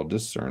and all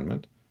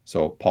discernment.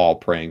 So Paul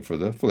praying for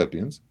the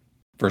Philippians.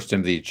 1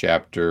 Timothy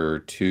chapter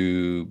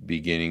 2,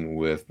 beginning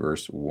with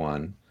verse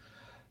 1.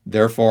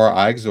 Therefore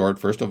I exhort,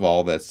 first of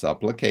all, that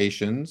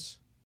supplications,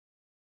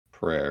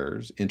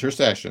 prayers,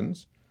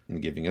 intercessions,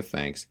 and giving of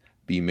thanks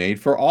be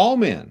made for all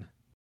men,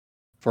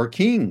 for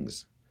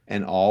kings,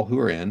 and all who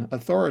are in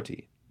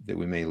authority, that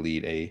we may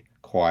lead a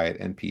quiet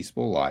and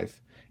peaceful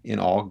life in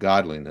all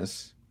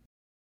godliness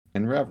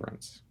and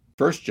reverence.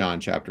 1 John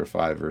chapter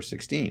 5, verse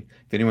 16.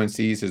 If anyone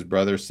sees his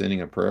brother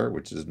sinning a prayer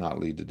which does not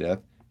lead to death,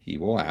 he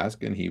will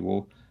ask, and he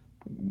will,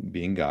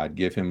 being God,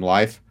 give him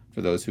life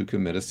for those who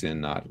commit a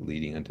sin not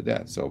leading unto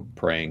death. So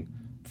praying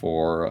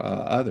for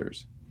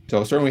others.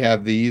 So certainly we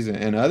have these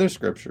and other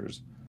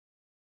scriptures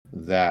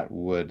that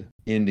would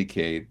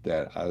indicate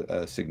that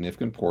a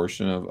significant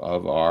portion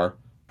of our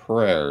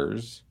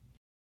prayers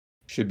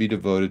should be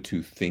devoted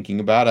to thinking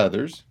about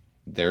others,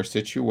 their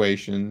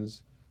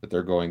situations that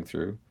they're going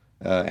through,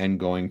 and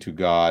going to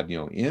God,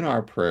 in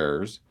our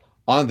prayers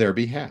on their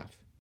behalf.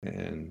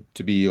 And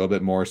to be a little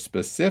bit more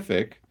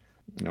specific,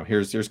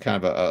 here's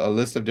kind of a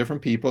list of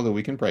different people that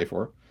we can pray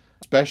for,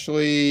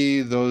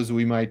 especially those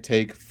we might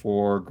take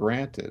for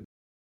granted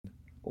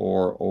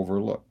or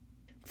overlook.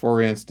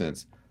 For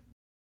instance,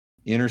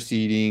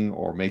 interceding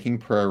or making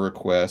prayer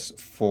requests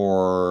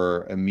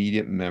for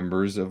immediate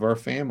members of our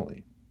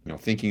family.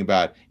 Thinking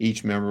about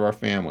each member of our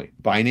family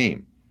by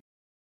name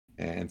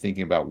and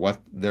thinking about what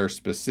their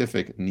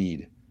specific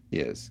need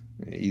is,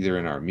 either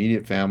in our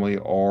immediate family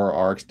or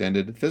our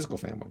extended physical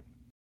family.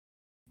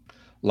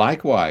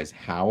 Likewise,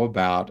 how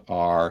about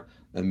our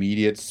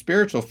immediate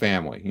spiritual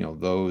family,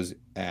 those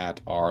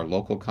at our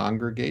local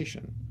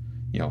congregation?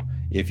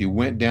 If you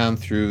went down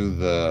through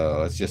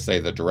let's just say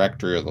the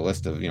directory or the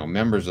list of,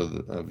 members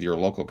of your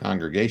local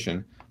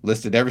congregation,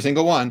 listed every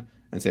single one,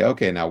 and say,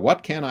 okay, now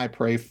what can I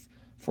pray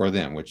for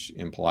them? Which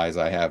implies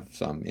I have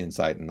some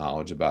insight and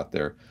knowledge about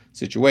their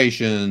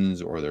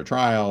situations or their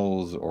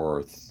trials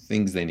or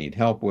things they need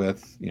help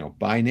with,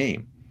 by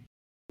name.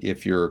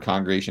 If your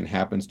congregation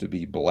happens to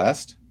be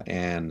blessed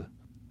and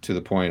to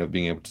the point of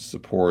being able to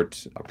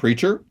support a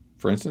preacher,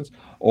 for instance,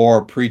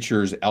 or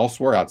preachers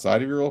elsewhere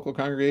outside of your local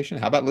congregation,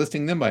 how about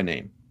listing them by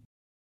name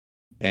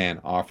and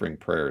offering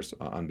prayers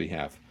on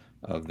behalf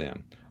of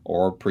them?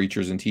 Or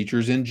preachers and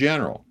teachers in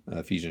general,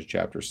 Ephesians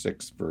chapter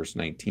 6, verse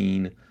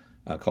 19,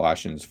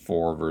 Colossians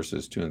 4,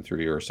 verses 2 and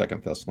 3, or 2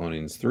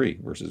 Thessalonians 3,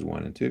 verses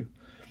 1 and 2.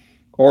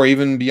 Or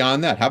even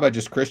beyond that, how about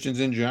just Christians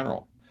in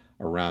general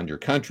around your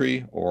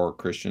country or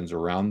Christians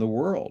around the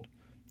world?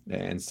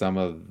 And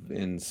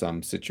in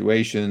some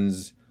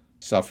situations,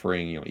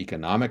 suffering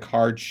economic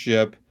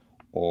hardship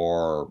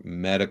or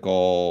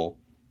medical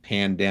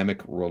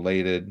pandemic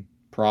related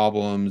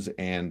problems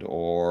and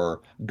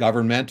or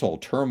governmental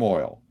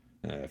turmoil,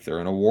 if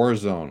they're in a war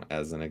zone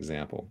as an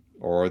example,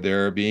 or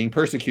they're being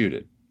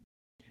persecuted.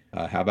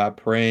 How about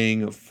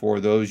praying for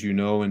those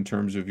in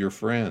terms of your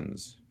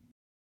friends,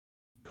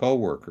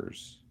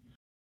 co-workers,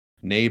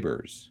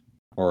 neighbors,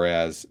 or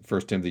as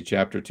 1 Timothy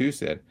chapter 2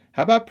 said,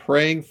 how about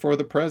praying for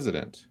the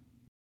president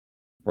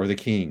or the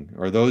king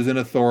or those in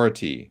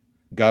authority,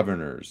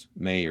 governors,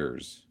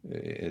 mayors,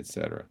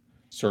 etc.?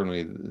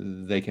 Certainly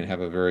they can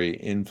have a very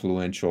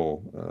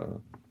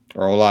influential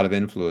or a lot of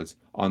influence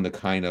on the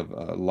kind of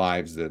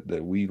lives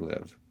that we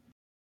live,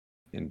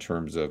 in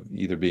terms of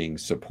either being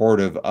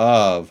supportive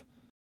of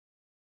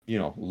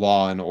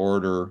law and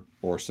order,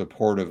 or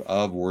supportive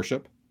of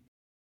worship,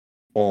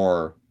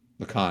 or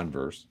the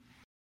converse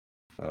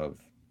of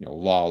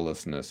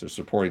lawlessness, or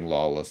supporting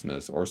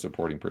lawlessness, or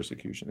supporting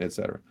persecution,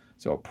 etc.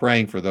 So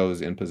praying for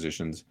those in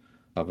positions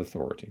of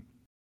authority.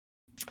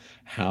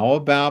 How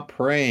about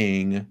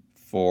praying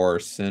for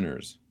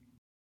sinners?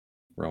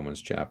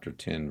 Romans chapter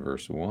 10,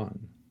 verse 1.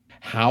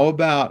 How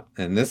about,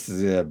 and this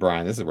is,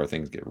 Brian, this is where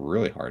things get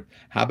really hard.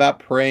 How about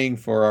praying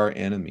for our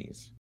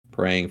enemies?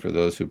 Praying for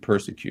those who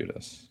persecute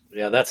us.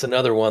 Yeah, that's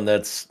another one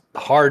that's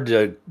hard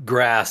to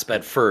grasp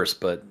at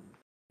first, but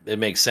it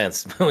makes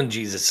sense when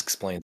Jesus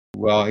explains.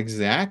 Well,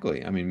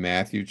 exactly. I mean,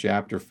 Matthew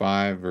chapter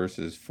 5,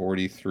 verses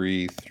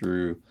 43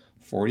 through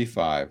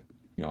 45,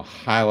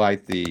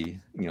 highlight the,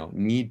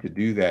 need to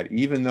do that,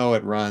 even though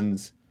it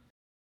runs,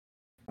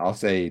 I'll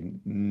say,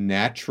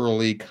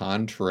 naturally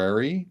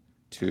contrary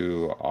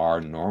to our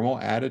normal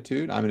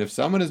attitude. I mean, if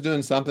someone is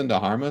doing something to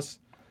harm us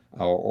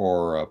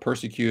or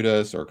persecute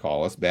us or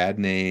call us bad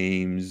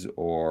names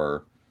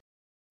or,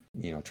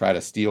 try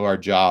to steal our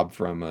job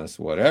from us,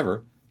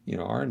 whatever,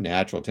 our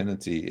natural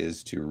tendency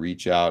is to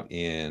reach out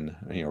in,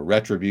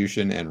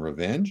 retribution and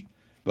revenge.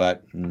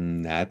 But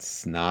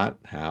that's not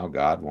how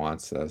God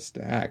wants us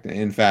to act.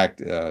 In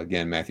fact,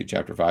 again, Matthew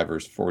chapter 5,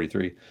 verse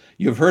 43,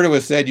 you have heard it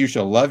was said, you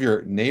shall love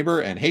your neighbor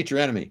and hate your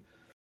enemy.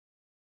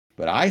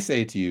 But I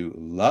say to you,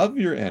 love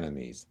your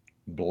enemies,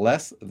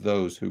 bless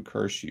those who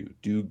curse you,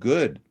 do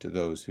good to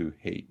those who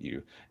hate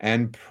you,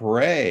 and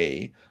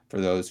pray for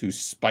those who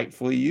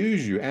spitefully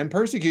use you and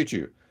persecute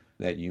you,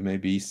 that you may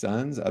be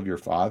sons of your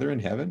Father in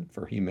heaven,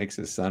 for he makes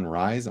his sun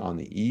rise on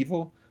the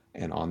evil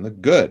and on the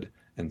good,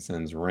 and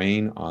sends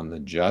rain on the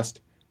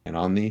just and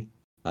on the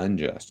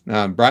unjust.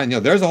 Now, Brian,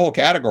 there's a whole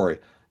category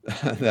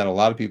that a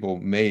lot of people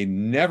may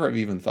never have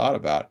even thought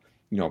about,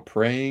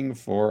 praying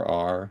for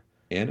our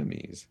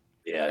enemies.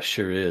 Yeah,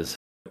 sure is.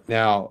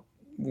 Now,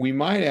 we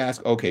might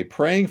ask, okay,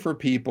 praying for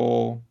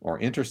people or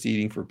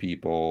interceding for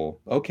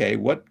people, okay,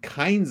 what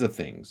kinds of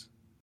things?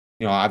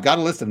 I've got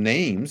a list of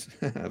names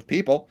of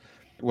people.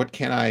 What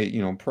can I,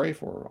 pray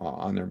for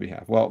on their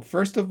behalf? Well,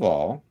 first of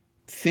all,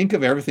 think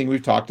of everything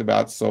we've talked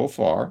about so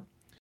far.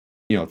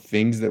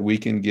 Things that we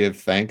can give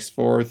thanks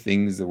for,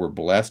 things that we're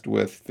blessed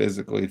with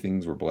physically,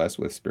 things we're blessed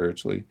with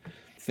spiritually.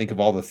 Think of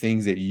all the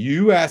things that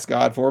you ask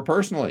God for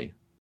personally,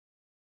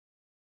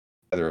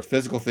 whether a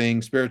physical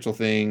thing, spiritual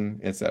thing,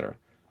 etc.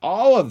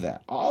 All of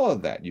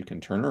that you can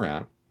turn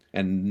around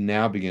and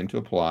now begin to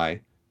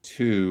apply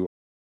to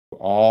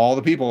all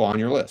the people on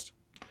your list.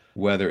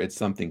 Whether it's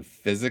something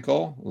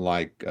physical,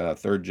 like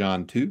 3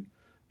 John 2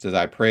 says,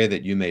 I pray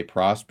that you may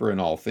prosper in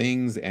all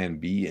things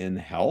and be in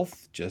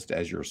health, just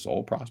as your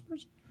soul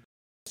prospers.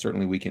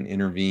 Certainly we can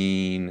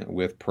intervene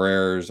with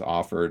prayers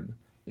offered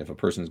if a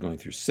person is going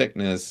through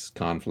sickness,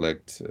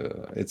 conflict,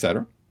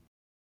 etc.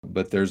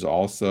 But there's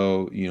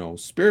also,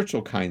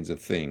 spiritual kinds of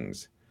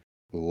things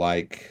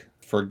like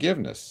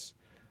forgiveness.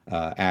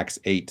 Acts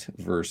 8,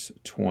 verse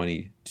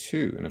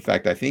 22. And in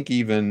fact, I think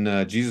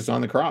even Jesus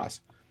on the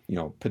cross,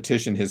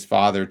 petitioned his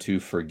Father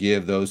to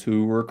forgive those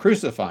who were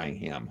crucifying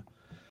him.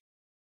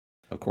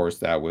 Of course,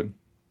 that would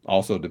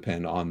also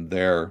depend on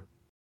their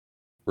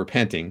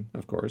repenting,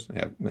 of course,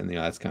 and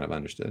that's kind of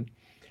understood.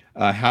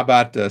 How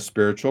about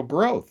spiritual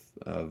growth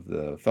of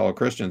the fellow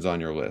Christians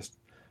on your list?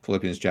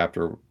 Philippians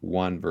chapter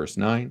 1, verse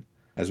 9,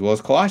 as well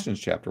as Colossians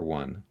chapter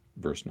 1,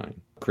 verse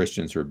 9.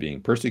 Christians who are being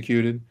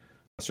persecuted.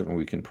 Certainly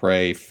we can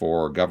pray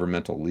for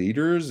governmental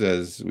leaders,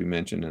 as we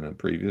mentioned in a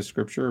previous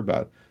scripture,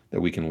 about that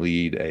we can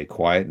lead a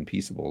quiet and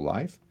peaceable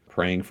life.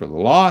 Praying for the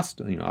lost,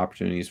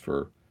 opportunities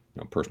for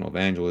personal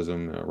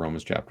evangelism,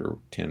 Romans chapter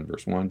 10,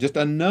 verse 1. Just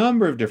a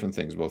number of different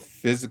things, both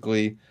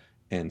physically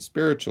and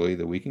spiritually,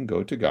 that we can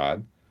go to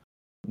God,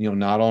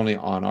 not only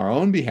on our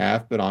own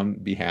behalf, but on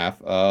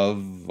behalf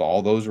of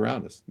all those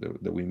around us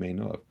that we may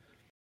know of.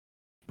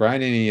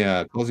 Brian,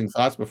 any closing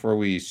thoughts before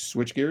we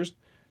switch gears?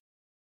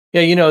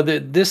 Yeah,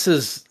 this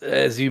is,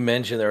 as you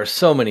mentioned, there are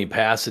so many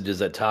passages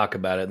that talk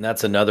about it. And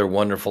that's another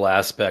wonderful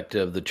aspect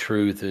of the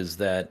truth is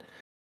that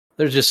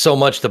there's just so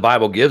much the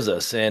Bible gives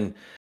us. And,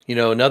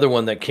 another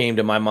one that came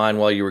to my mind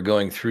while you were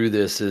going through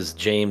this is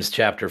James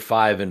chapter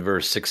 5 and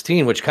verse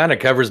 16, which kind of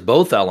covers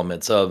both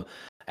elements of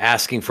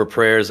asking for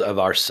prayers of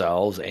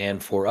ourselves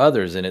and for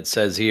others. And it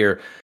says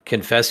here,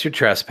 confess your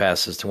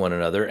trespasses to one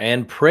another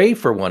and pray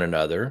for one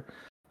another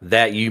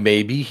that you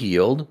may be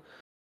healed.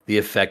 The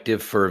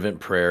effective, fervent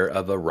prayer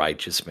of a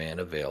righteous man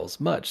avails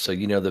much. So,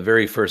 the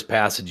very first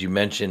passage you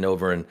mentioned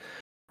over in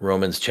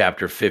Romans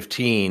chapter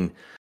 15,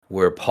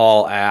 where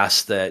Paul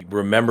asks that,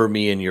 remember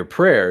me in your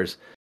prayers.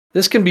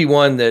 This can be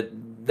one that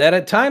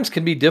at times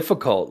can be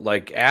difficult,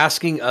 like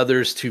asking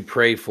others to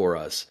pray for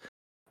us,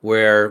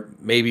 where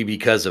maybe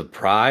because of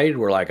pride,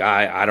 we're like,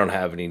 I don't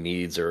have any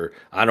needs, or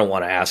I don't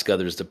want to ask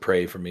others to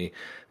pray for me.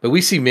 But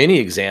we see many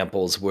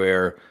examples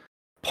where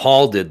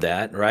Paul did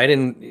that, right?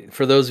 And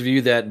for those of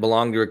you that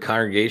belong to a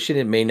congregation,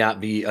 it may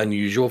not be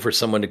unusual for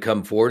someone to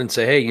come forward and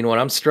say, hey, you know what,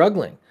 I'm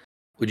struggling.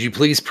 Would you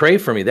please pray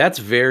for me? That's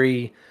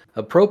very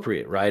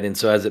appropriate, right? And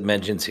so as it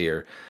mentions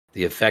here,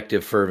 the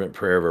effective, fervent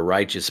prayer of a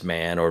righteous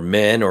man or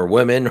men or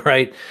women,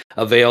 right,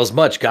 avails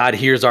much. God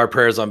hears our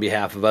prayers on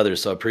behalf of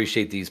others. So I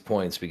appreciate these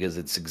points because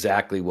it's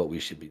exactly what we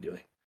should be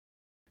doing.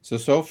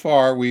 So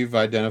far we've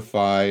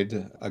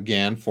identified,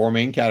 again, 4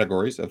 main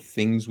categories of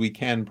things we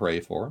can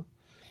pray for.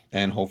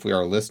 And hopefully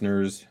our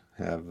listeners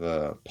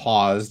have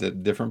paused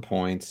at different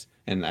points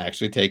and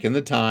actually taken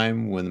the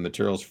time when the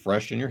material's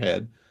fresh in your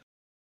head,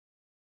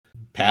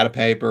 pad of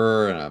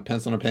paper and a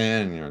pencil and a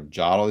pen, and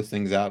jot all these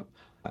things out,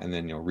 and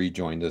then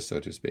rejoined us, so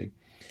to speak.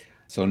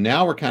 So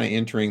now we're kind of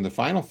entering the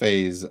final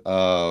phase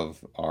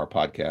of our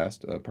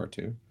podcast, part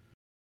 2.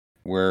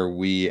 where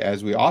we,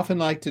 as we often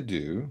like to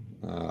do,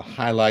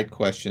 highlight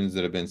questions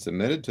that have been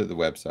submitted to the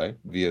website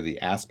via the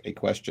Ask a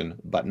Question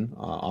button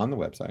on the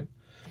website.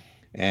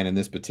 And in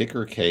this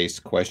particular case,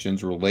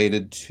 questions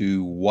related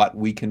to what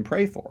we can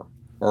pray for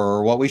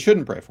or what we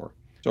shouldn't pray for.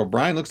 So,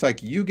 Brian, looks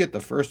like you get the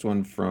first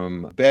one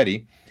from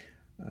Betty.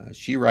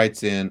 She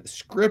writes in,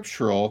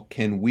 scriptural,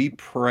 can we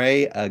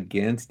pray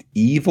against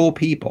evil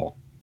people?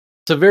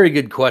 It's a very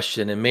good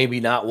question, and maybe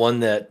not one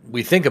that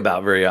we think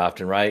about very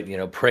often,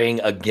 right?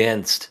 Praying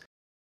against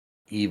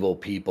evil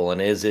people,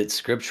 and is it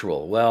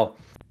scriptural? Well,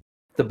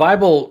 the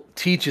Bible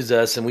teaches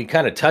us, and we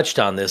kind of touched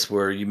on this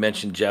where you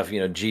mentioned, Jeff,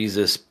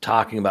 Jesus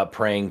talking about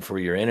praying for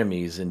your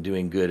enemies and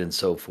doing good and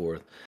so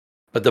forth.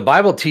 But the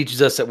Bible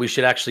teaches us that we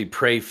should actually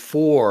pray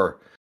for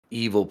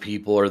evil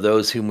people or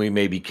those whom we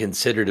maybe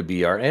consider to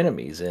be our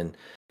enemies. And,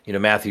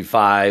 Matthew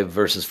 5,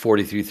 verses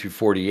 43 through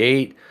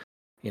 48,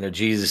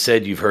 Jesus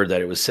said, you've heard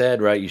that it was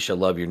said, right? You shall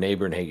love your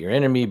neighbor and hate your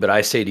enemy. But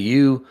I say to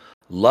you,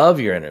 love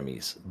your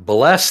enemies,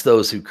 bless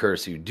those who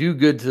curse you, do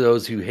good to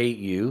those who hate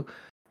you,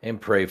 and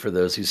pray for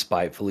those who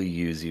spitefully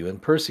use you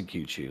and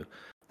persecute you,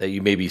 that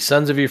you may be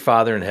sons of your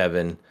Father in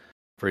heaven,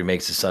 for he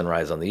makes the sun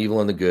rise on the evil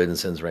and the good and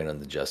sends rain on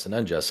the just and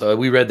unjust. So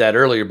we read that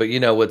earlier, but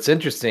what's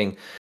interesting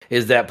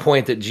is that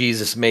point that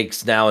Jesus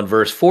makes now in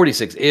verse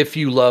 46. If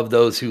you love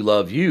those who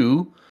love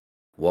you,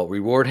 what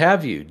reward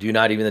have you? Do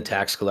not even the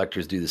tax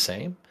collectors do the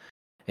same?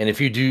 And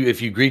if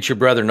you greet your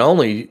brethren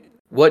only,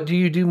 what do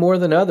you do more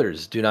than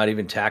others? Do not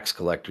even tax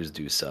collectors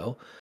do so?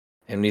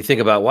 And when you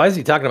think about, why is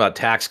he talking about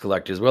tax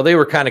collectors? Well, they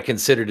were kind of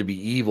considered to be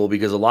evil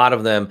because a lot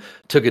of them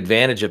took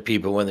advantage of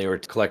people when they were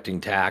collecting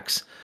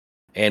tax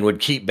and would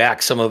keep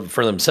back some of it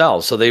for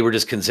themselves. So they were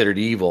just considered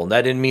evil. And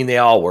that didn't mean they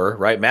all were,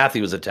 right?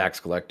 Matthew was a tax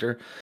collector.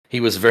 He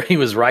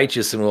was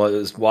righteous, and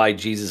was why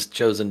Jesus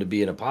chose him to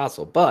be an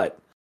apostle. But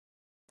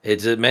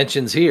it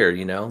mentions here,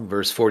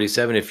 verse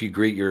 47, if you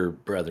greet your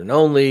brethren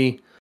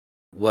only,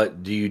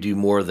 what do you do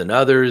more than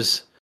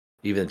others?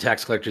 Even the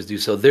tax collectors do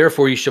so.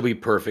 Therefore, you shall be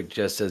perfect,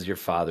 just as your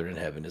Father in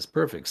heaven is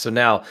perfect. So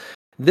now,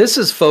 this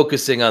is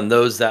focusing on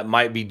those that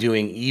might be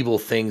doing evil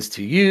things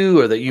to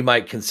you, or that you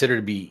might consider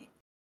to be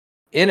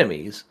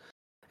enemies.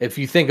 If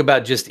you think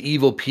about just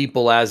evil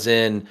people, as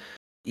in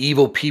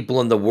evil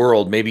people in the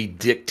world, maybe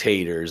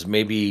dictators,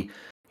 maybe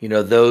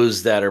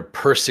those that are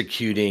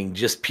persecuting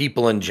just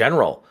people in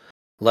general,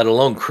 let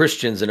alone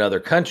Christians in other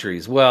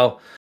countries. Well,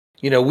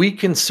 we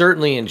can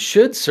certainly and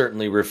should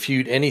certainly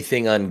refute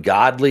anything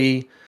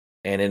ungodly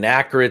and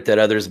inaccurate that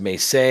others may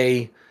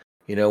say.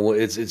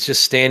 It's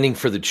just standing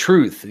for the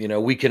truth.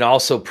 We can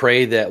also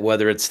pray that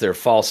whether it's their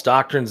false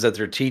doctrines that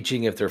they're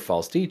teaching, if they're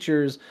false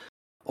teachers,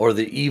 or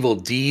the evil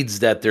deeds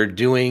that they're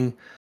doing,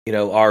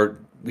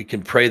 we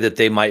can pray that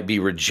they might be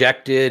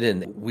rejected,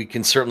 and we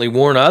can certainly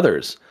warn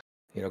others.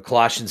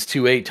 Colossians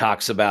 2:8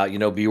 talks about,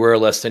 beware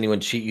lest anyone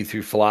cheat you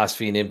through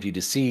philosophy and empty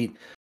deceit,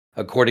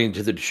 according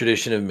to the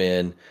tradition of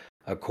men,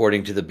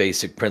 according to the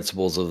basic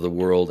principles of the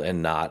world,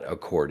 and not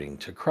according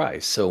to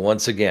Christ. So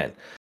once again,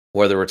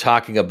 whether we're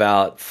talking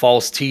about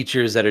false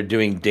teachers that are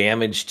doing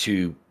damage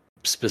to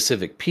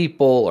specific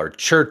people or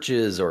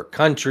churches or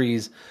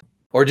countries,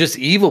 or just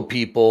evil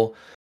people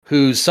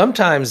whose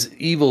sometimes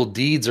evil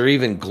deeds are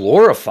even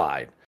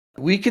glorified,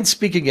 we can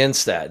speak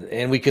against that.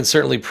 And we can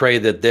certainly pray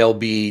that they'll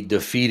be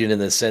defeated in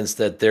the sense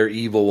that their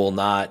evil will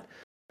not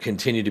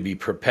continue to be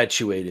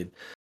perpetuated.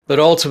 But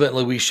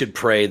ultimately, we should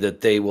pray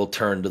that they will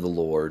turn to the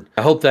Lord.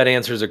 I hope that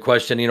answers a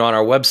question. On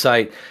our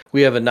website,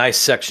 we have a nice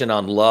section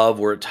on love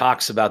where it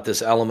talks about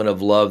this element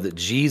of love that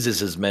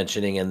Jesus is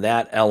mentioning, and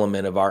that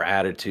element of our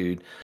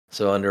attitude.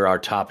 So under our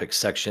topic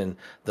section,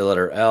 the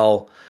letter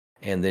L,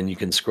 and then you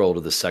can scroll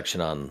to the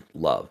section on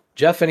love.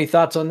 Jeff, any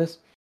thoughts on this?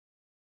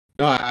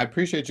 No, I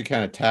appreciate you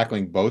kind of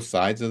tackling both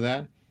sides of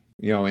that,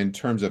 in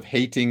terms of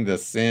hating the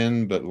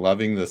sin, but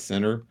loving the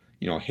sinner,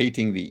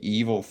 hating the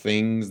evil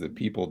things that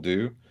people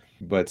do,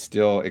 but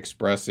still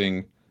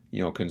expressing,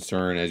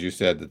 concern, as you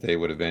said, that they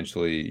would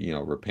eventually,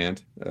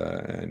 repent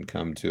and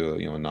come to,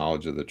 a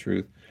knowledge of the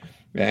truth.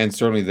 And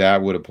certainly that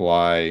would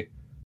apply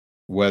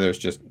whether it's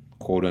just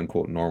quote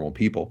unquote normal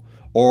people,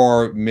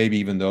 or maybe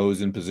even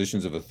those in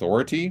positions of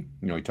authority.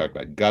 We talked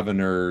about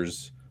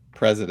governors,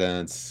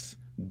 presidents,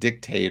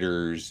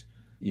 dictators,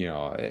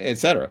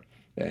 etc.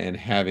 And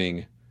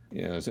having,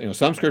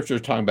 some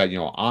scriptures talking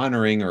about,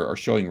 honoring or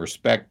showing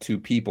respect to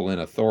people in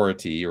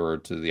authority or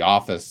to the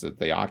office that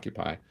they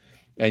occupy,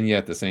 and yet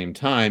at the same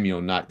time,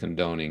 not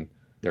condoning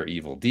their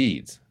evil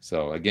deeds.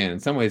 So again, in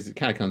some ways, it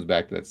kind of comes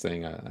back to that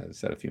saying I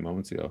said a few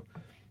moments ago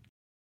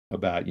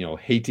about,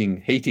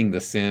 hating the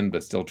sin,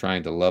 but still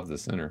trying to love the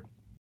sinner.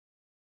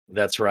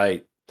 That's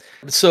right.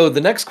 So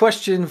the next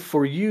question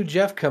for you,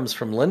 Jeff, comes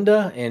from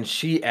Linda, and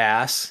she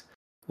asks,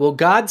 will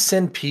God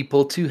send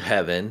people to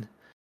heaven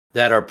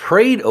that are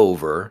prayed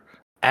over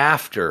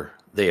after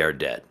they are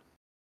dead?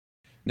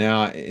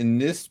 Now, in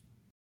this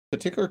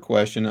particular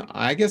question,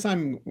 I guess I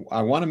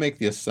want to make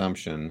the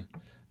assumption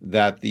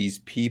that these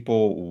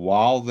people,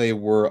 while they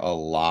were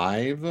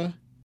alive,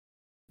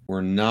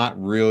 were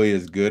not really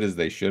as good as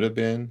they should have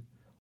been,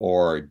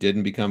 or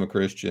didn't become a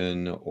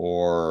Christian,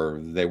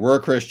 or they were a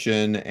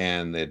Christian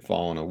and they'd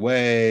fallen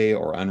away,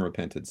 or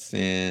unrepented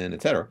sin,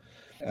 etc.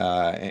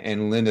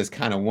 And Linda's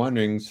kind of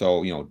wondering,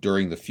 so,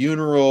 during the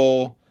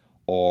funeral,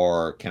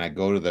 or can I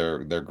go to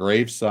their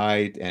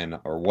gravesite and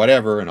or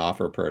whatever and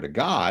offer a prayer to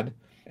God,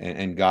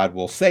 and God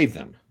will save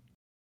them,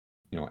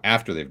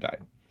 after they've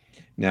died.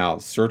 Now,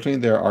 certainly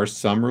there are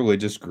some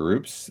religious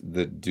groups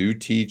that do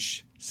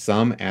teach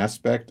some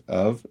aspect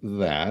of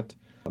that.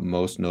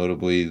 Most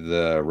notably,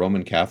 the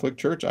Roman Catholic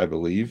Church, I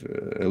believe,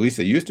 at least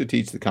they used to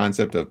teach the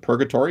concept of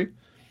purgatory,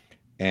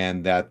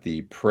 and that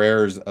the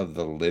prayers of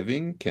the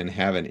living can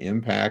have an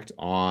impact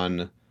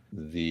on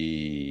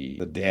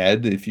the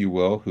dead, if you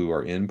will, who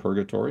are in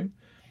purgatory.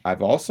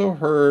 I've also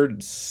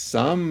heard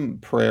some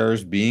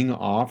prayers being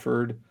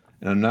offered,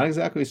 and I'm not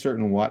exactly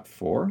certain what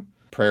for,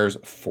 prayers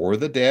for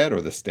the dead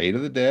or the state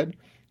of the dead,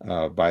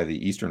 by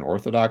the Eastern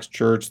Orthodox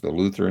Church, the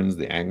Lutherans,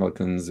 the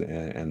Anglicans,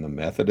 and the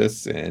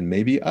Methodists, and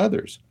maybe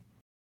others.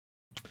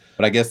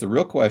 But I guess the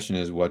real question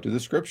is, what do the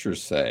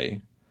scriptures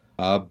say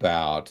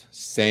about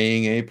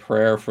saying a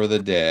prayer for the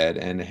dead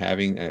and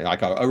having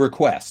like a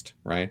request,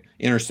 right?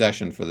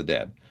 Intercession for the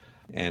dead,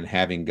 and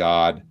having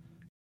God,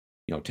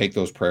 take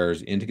those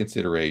prayers into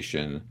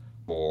consideration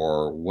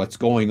for what's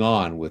going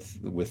on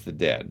with the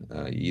dead,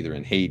 either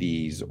in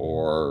Hades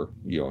or,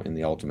 in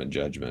the ultimate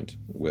judgment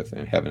with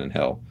heaven and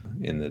hell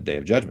in the day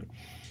of judgment.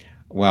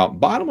 Well,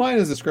 bottom line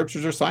is the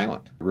scriptures are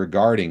silent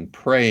regarding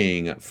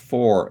praying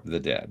for the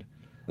dead.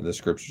 The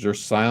scriptures are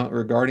silent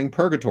regarding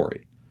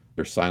purgatory.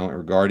 They're silent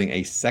regarding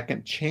a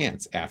second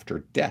chance after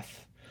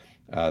death.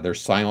 They're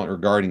silent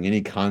regarding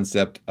any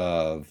concept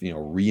of,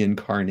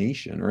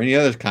 reincarnation or any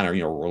other kind of,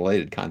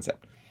 related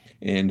concept.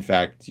 In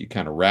fact, you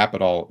kind of wrap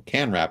it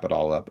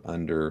all up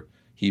under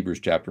Hebrews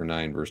chapter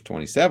 9, verse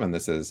 27,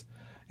 that says,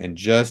 and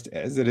just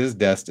as it is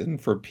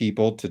destined for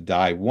people to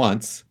die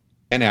once,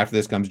 and after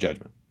this comes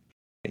judgment.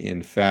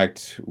 In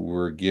fact,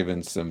 we're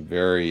given some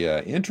very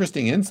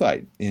interesting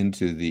insight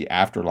into the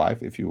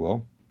afterlife, if you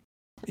will,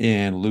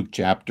 in Luke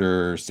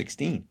chapter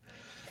 16.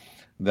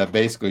 That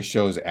basically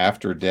shows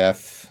after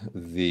death,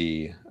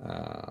 the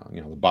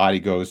body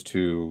goes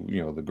to,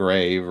 the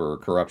grave or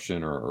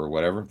corruption or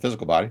whatever,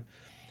 physical body.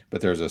 But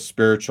there's a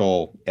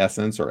spiritual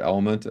essence or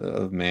element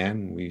of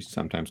man, we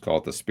sometimes call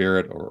it the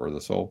spirit or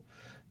the soul,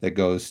 that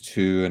goes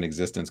to an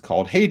existence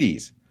called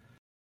Hades.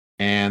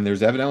 And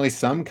there's evidently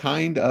some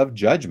kind of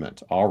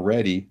judgment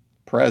already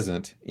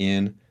present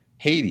in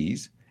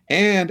Hades,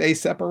 and a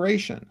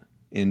separation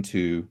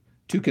into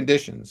two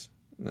conditions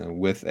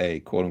with a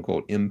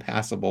quote-unquote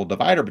impassable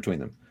divider between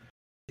them.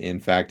 In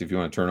fact, if you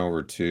want to turn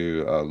over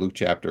to Luke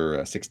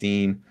chapter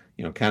 16,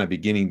 kind of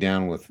beginning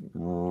down with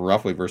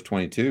roughly verse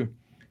 22,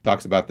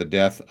 talks about the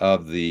death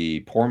of the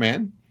poor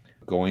man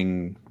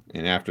going,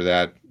 and after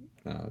that,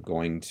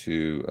 going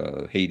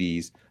to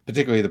Hades,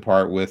 particularly the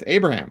part with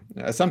Abraham,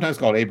 sometimes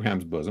called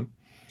Abraham's bosom.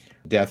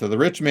 Death of the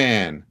rich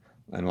man,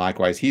 and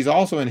likewise, he's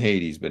also in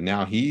Hades, but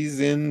now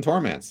he's in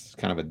torments. It's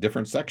kind of a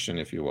different section,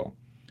 if you will.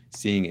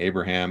 Seeing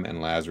Abraham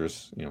and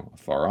Lazarus,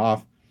 far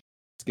off.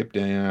 Skip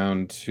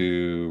down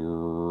to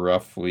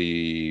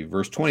roughly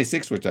verse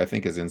 26, which I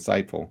think is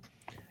insightful.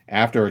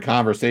 After a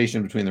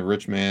conversation between the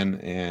rich man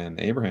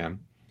and Abraham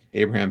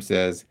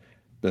says,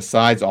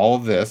 besides all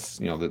of this,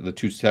 the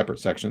two separate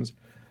sections,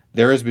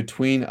 there is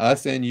between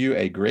us and you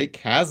a great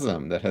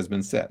chasm that has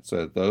been set, so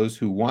that those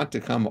who want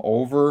to come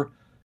over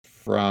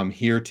from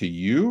here to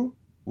you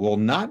will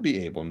not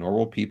be able, nor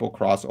will people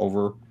cross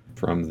over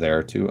from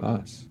there to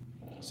us.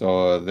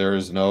 So there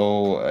is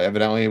no,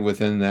 evidently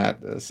within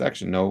that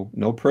section,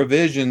 no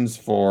provisions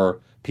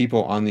for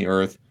people on the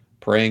earth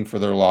praying for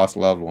their lost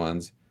loved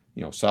ones,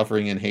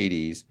 suffering in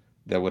Hades,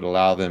 that would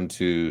allow them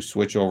to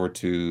switch over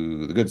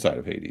to the good side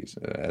of Hades,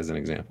 as an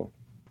example.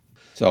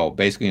 So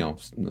basically,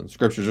 the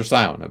scriptures are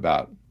silent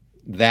about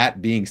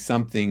that being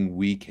something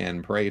we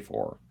can pray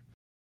for.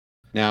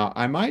 Now,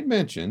 I might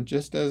mention,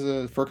 just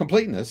for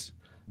completeness,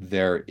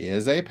 there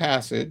is a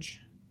passage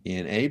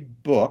in a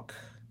book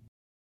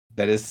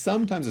that is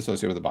sometimes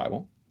associated with the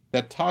Bible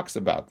that talks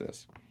about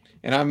this.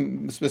 And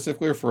I'm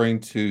specifically referring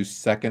to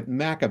 2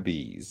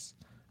 Maccabees,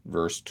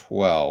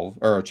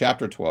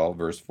 chapter 12,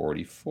 verse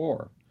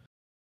 44.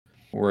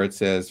 Where it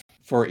says,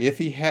 for if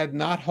he had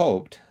not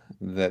hoped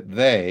that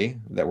they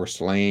that were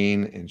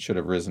slain and should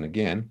have risen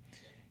again,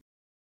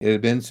 it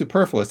had been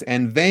superfluous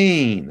and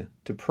vain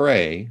to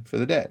pray for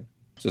the dead.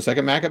 So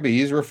 2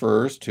 Maccabees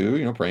refers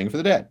to, praying for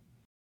the dead.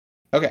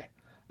 Okay.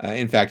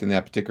 In fact, in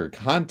that particular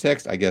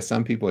context, I guess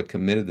some people had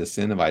committed the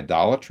sin of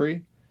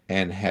idolatry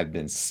and had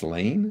been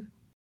slain.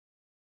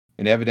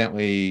 And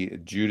evidently,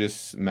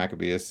 Judas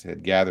Maccabeus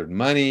had gathered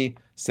money,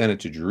 sent it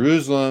to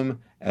Jerusalem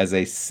as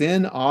a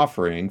sin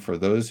offering for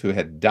those who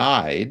had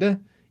died,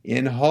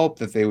 in hope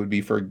that they would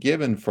be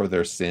forgiven for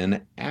their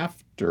sin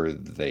after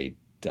they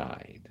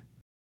died.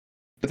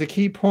 But the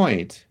key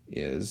point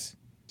is,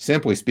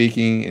 simply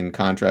speaking, in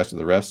contrast to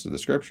the rest of the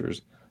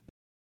scriptures,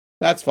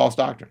 that's false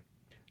doctrine.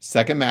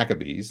 2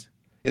 Maccabees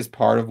is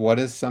part of what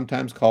is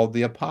sometimes called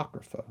the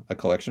Apocrypha, a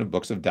collection of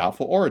books of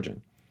doubtful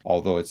origin.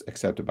 Although it's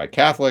accepted by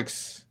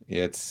Catholics,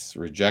 it's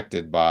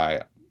rejected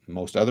by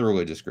most other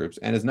religious groups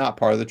and is not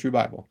part of the true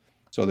Bible.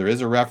 So there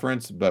is a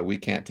reference, but we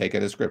can't take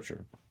it as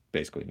scripture,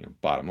 basically,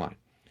 bottom line.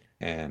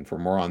 And for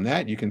more on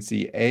that, you can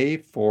see A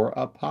for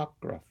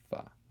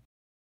Apocrypha.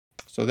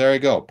 So there you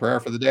go. Prayer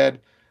for the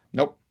dead.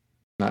 Nope.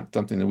 Not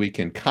something that we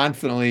can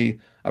confidently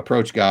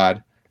approach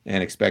God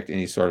and expect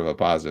any sort of a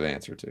positive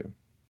answer to.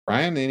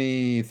 Brian,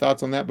 any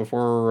thoughts on that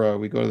before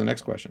we go to the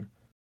next question?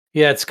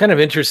 Yeah, it's kind of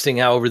interesting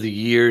how over the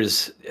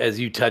years, as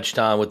you touched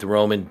on with the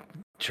Roman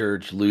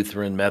Church,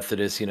 Lutheran,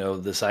 Methodist,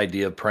 this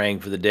idea of praying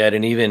for the dead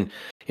and even,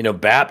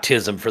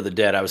 baptism for the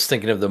dead. I was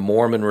thinking of the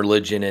Mormon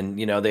religion and,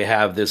 they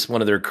have this,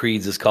 one of their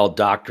creeds is called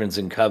Doctrines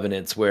and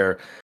Covenants where,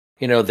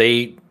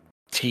 they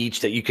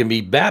teach that you can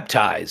be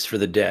baptized for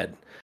the dead.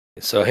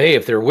 So, hey,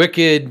 if they're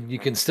wicked, you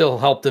can still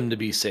help them to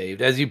be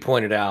saved. As you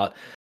pointed out,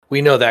 we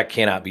know that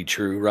cannot be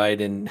true, right?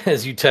 And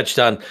as you touched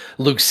on,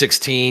 Luke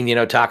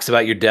 16, talks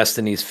about your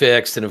destiny's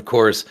fixed. And of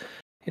course,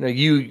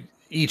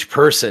 each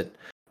person,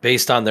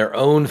 based on their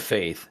own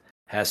faith,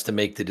 has to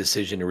make the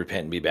decision to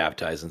repent and be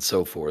baptized and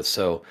so forth.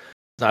 So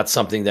it's not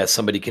something that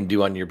somebody can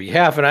do on your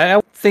behalf. And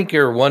I think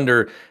or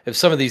wonder if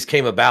some of these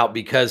came about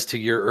because, to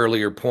your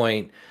earlier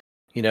point,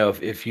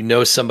 if you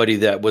know somebody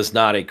that was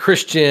not a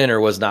Christian or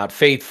was not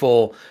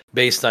faithful,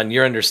 based on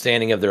your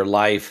understanding of their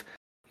life,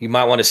 you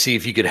might want to see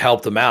if you could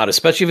help them out,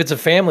 especially if it's a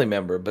family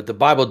member. But the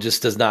Bible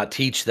just does not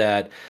teach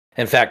that.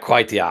 In fact,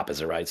 quite the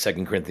opposite, right?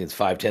 2 Corinthians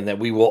 5:10, that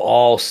we will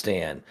all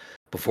stand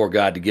before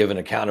God to give an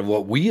account of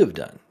what we have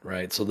done,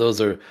 right? So those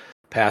are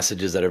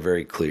passages that are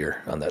very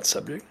clear on that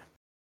subject.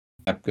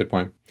 Good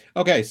point.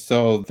 Okay,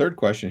 so the third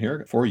question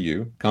here for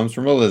you comes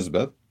from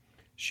Elizabeth.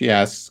 She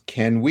asks,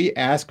 can we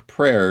ask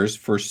prayers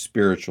for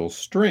spiritual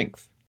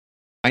strength?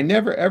 I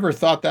never ever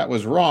thought that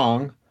was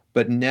wrong,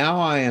 but now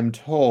I am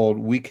told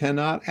we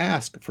cannot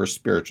ask for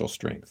spiritual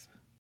strength.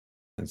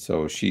 And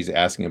so she's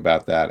asking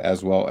about that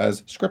as well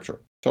as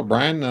scripture. So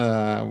Brian,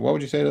 what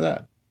would you say to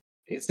that?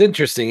 It's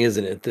interesting,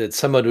 isn't it, that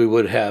somebody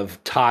would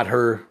have taught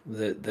her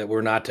that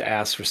we're not to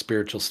ask for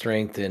spiritual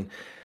strength. And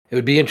it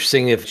would be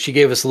interesting if she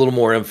gave us a little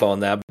more info on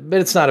that, but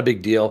it's not a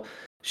big deal.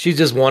 She's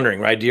just wondering,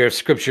 right? Do you have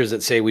scriptures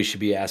that say we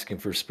should be asking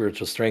for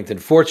spiritual strength?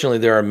 And fortunately,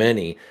 there are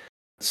many.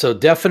 So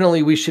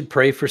definitely we should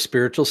pray for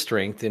spiritual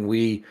strength. And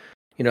we,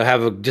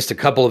 have just a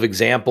couple of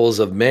examples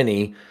of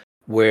many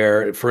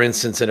where, for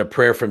instance, in a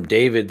prayer from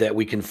David that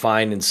we can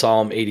find in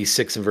Psalm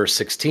 86 and verse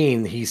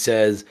 16, he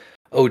says,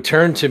 "Oh,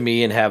 turn to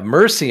me and have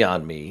mercy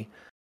on me.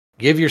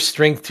 Give your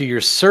strength to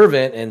your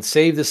servant and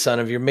save the son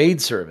of your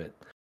maidservant."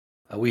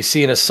 We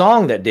see in a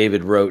song that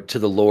David wrote to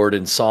the Lord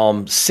in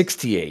Psalm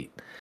 68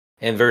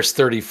 and verse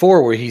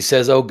 34, where he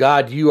says, "Oh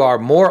God, you are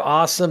more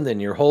awesome than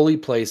your holy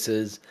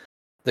places.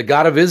 The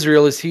God of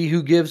Israel is he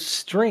who gives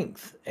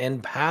strength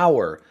and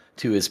power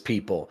to his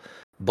people.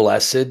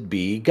 Blessed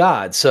be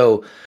God."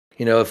 So,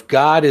 if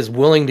God is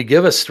willing to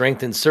give us strength,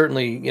 then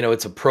certainly,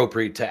 it's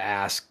appropriate to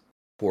ask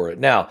for it.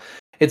 Now,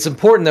 it's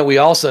important that we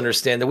also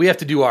understand that we have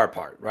to do our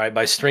part, right,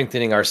 by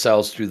strengthening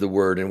ourselves through the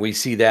word. And we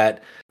see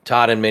that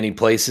taught in many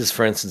places.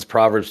 For instance,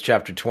 Proverbs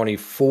chapter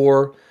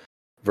 24,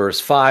 verse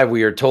 5,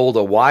 we are told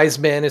a wise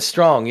man is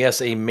strong.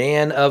 Yes, a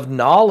man of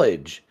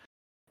knowledge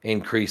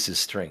increases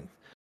strength.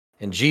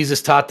 And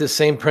Jesus taught this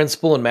same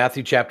principle in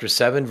Matthew chapter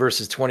 7,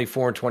 verses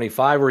 24 and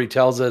 25, where he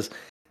tells us,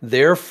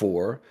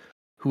 "Therefore,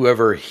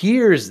 whoever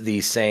hears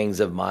these sayings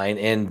of mine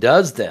and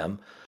does them,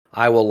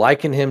 I will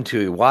liken him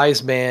to a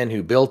wise man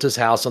who built his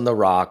house on the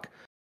rock,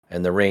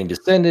 and the rain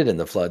descended, and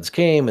the floods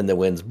came, and the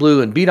winds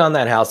blew and beat on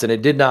that house, and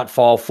it did not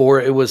fall, for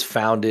it was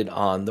founded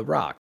on the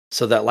rock."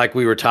 So that, like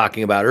we were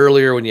talking about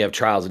earlier, when you have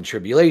trials and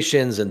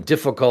tribulations and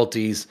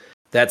difficulties,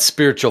 that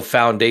spiritual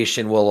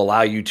foundation will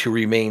allow you to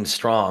remain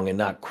strong and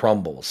not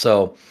crumble.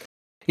 So,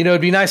 it'd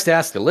be nice to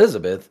ask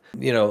Elizabeth,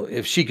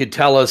 if she could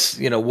tell us,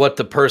 what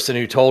the person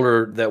who told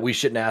her that we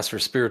shouldn't ask for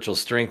spiritual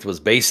strength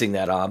was basing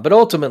that on. But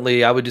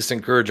ultimately, I would just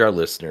encourage our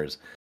listeners,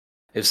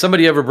 if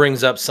somebody ever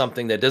brings up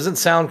something that doesn't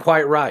sound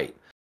quite right,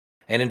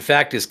 and in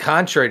fact is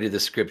contrary to the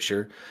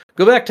scripture,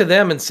 go back to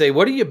them and say,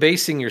 what are you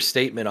basing your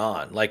statement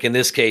on? Like in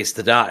this case,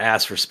 to not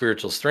ask for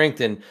spiritual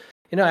strength, and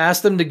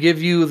ask them to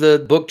give you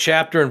the book,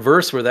 chapter, and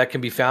verse where that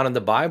can be found in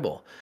the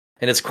Bible.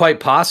 And it's quite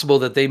possible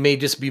that they may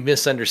just be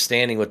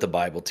misunderstanding what the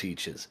Bible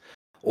teaches.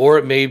 Or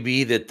it may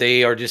be that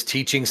they are just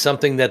teaching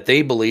something that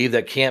they believe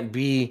that can't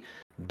be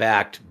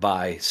backed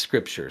by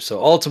Scripture.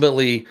 So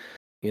ultimately,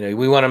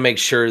 we want to make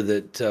sure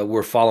that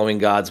we're following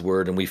God's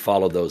word and we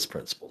follow those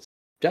principles.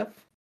 Jeff?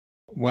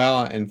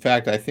 Well, in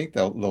fact, I think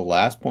the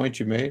last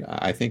point you made,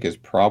 I think, is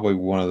probably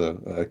one of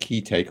the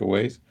key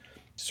takeaways,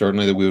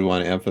 certainly that we would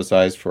want to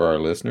emphasize for our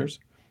listeners,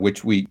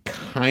 which we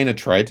kind of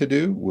try to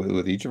do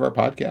with each of our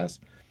podcasts.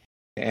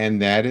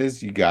 And that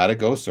is, you got to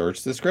go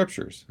search the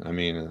scriptures. I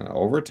mean,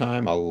 over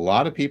time, a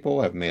lot of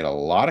people have made a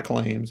lot of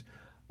claims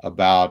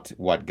about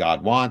what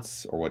God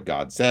wants or what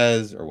God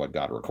says or what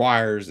God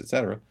requires,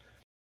 etc.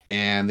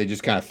 And they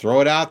just kind of throw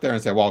it out there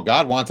and say, well,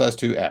 God wants us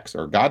to X,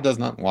 or God does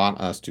not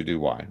want us to do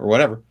Y, or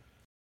whatever.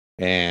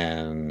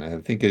 And I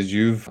think, as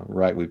you've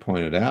rightly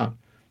pointed out,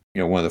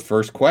 One of the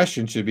first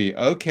questions should be,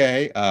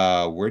 okay,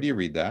 where do you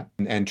read that?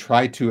 And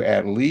try to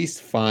at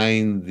least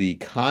find the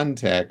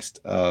context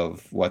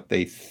of what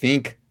they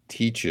think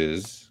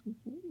teaches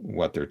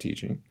what they're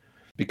teaching.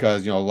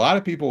 Because, a lot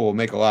of people will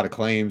make a lot of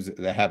claims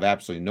that have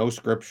absolutely no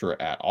scripture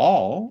at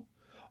all,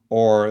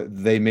 or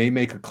they may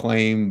make a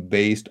claim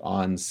based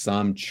on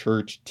some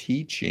church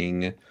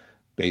teaching,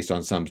 based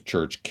on some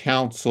church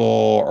council,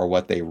 or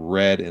what they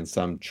read in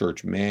some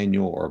church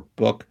manual or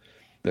book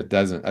that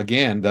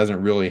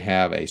doesn't really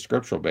have a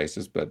scriptural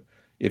basis. But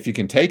if you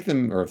can take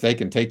them, or if they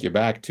can take you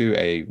back to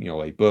a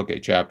book, a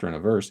chapter, and a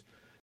verse,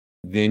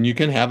 then you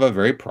can have a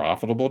very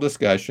profitable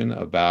discussion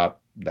about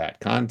that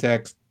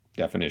context,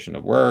 definition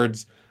of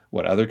words,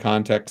 what other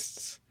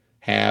contexts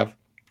have,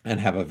 and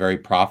have a very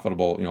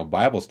profitable,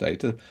 Bible study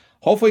to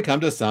hopefully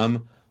come to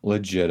some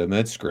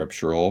legitimate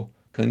scriptural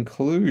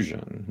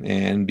conclusion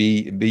and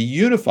be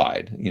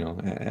unified,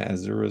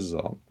 as a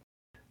result.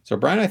 So,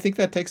 Brian, I think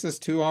that takes us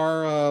to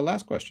our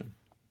last question.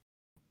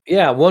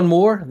 Yeah, one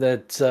more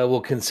that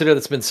we'll consider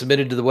that's been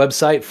submitted to the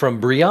website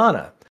from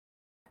Brianna.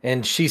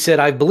 And she said,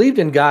 I've believed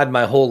in God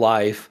my whole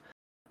life.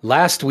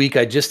 Last week,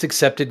 I just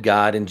accepted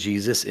God and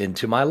Jesus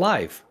into my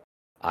life.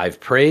 I've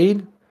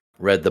prayed,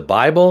 read the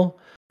Bible,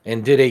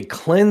 and did a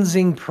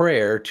cleansing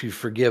prayer to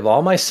forgive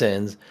all my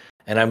sins,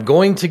 and I'm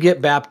going to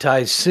get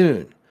baptized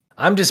soon.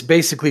 I'm just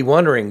basically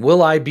wondering,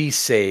 will I be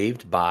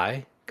saved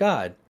by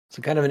God? It's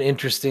kind of an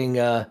interesting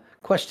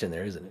question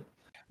there, isn't it?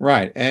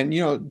 Right. And,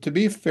 to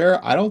be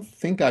fair, I don't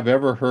think I've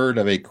ever heard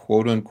of a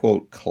quote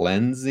unquote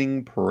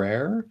cleansing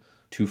prayer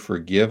to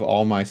forgive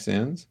all my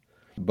sins.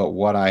 But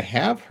what I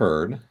have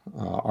heard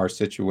are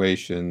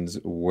situations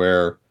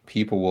where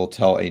people will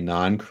tell a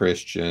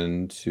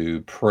non-Christian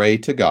to pray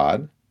to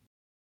God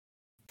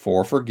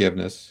for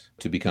forgiveness,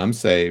 to become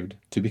saved,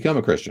 to become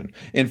a Christian.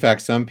 In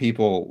fact, some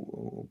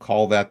people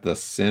call that the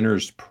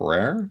sinner's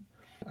prayer.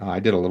 I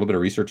did a little bit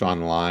of research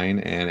online,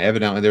 and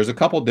evidently there's a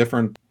couple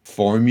different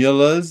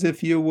formulas,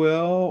 if you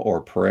will,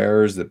 or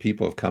prayers that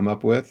people have come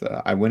up with.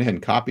 I went ahead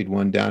and copied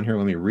one down here.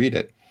 Let me read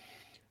it.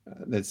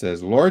 That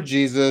says, Lord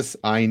Jesus,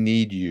 I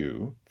need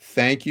you.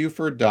 Thank you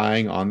for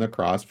dying on the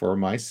cross for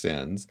my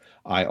sins.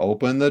 I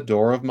open the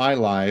door of my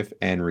life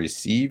and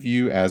receive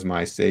you as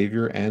my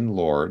Savior and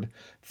Lord.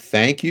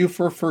 Thank you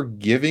for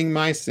forgiving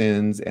my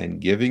sins and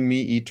giving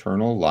me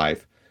eternal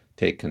life.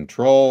 Take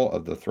control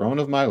of the throne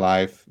of my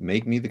life.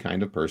 Make me the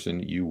kind of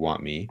person you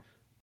want me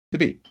to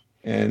be.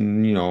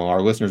 And,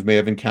 our listeners may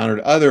have encountered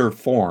other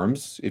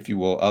forms, if you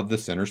will, of the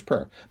sinner's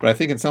prayer. But I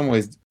think in some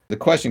ways, the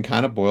question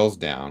kind of boils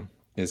down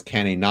is,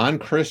 can a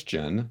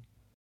non-Christian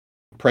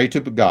pray to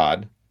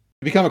God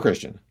to become a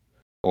Christian,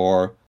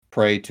 or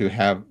pray to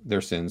have their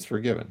sins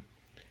forgiven?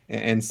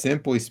 And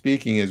simply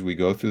speaking, as we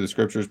go through the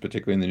scriptures,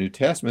 particularly in the New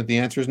Testament, the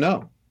answer is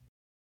no.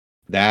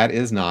 That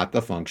is not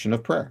the function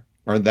of prayer,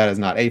 or that is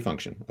not a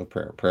function of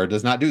prayer. Prayer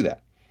does not do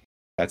that.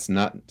 That's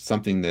not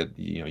something that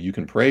you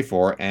can pray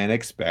for and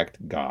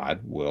expect God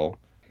will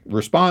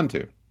respond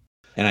to.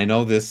 And I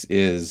know this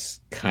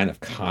is kind of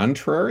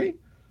contrary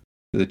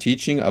to the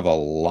teaching of a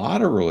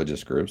lot of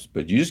religious groups,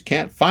 but you just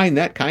can't find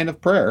that kind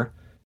of prayer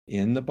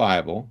in the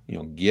Bible,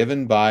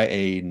 given by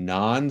a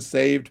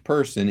non-saved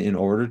person in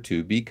order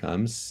to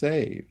become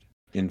saved.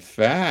 In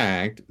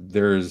fact,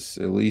 there's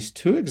at least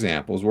 2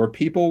 examples where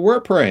people were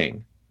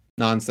praying,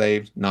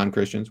 non-saved,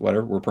 non-Christians,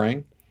 whatever, were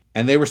praying,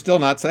 and they were still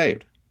not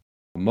saved.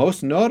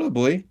 Most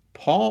notably,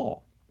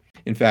 Paul.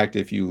 In fact,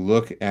 if you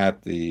look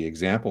at the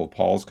example of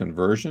Paul's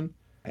conversion,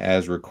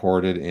 as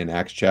recorded in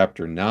Acts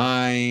chapter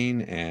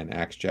 9 and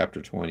Acts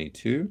chapter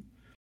 22,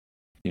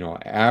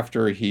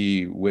 after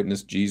he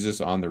witnessed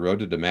Jesus on the road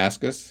to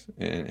Damascus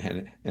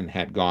and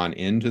had gone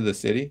into the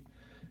city,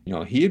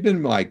 he had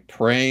been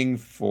praying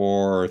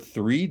for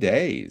 3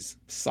 days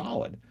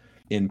solid.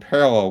 In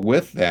parallel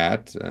with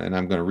that, and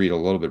I'm going to read a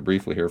little bit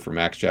briefly here from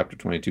Acts chapter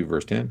 22,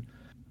 verse 10,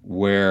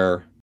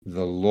 where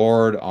the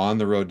Lord on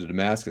the road to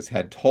Damascus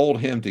had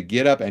told him to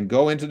get up and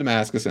go into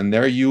Damascus, and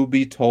there you will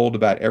be told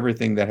about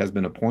everything that has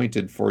been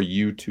appointed for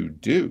you to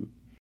do.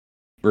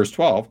 Verse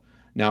 12,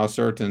 now a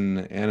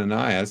certain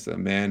Ananias, a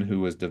man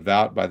who was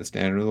devout by the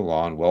standard of the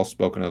law and well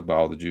spoken of by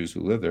all the Jews who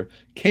lived there,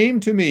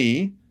 came to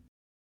me,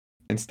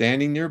 and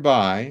standing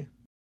nearby,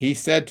 he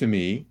said to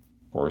me,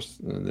 of course,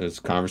 this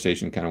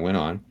conversation kind of went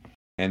on,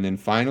 and then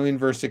finally in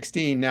verse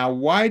 16, now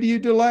why do you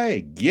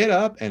delay? Get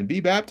up and be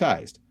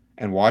baptized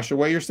and wash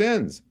away your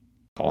sins,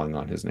 calling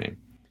on his name.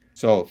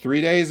 So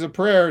 3 days of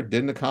prayer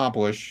didn't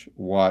accomplish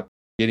what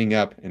getting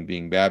up and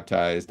being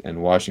baptized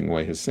and washing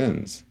away his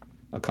sins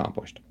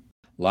accomplished.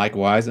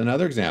 Likewise,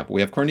 another example,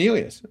 we have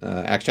Cornelius,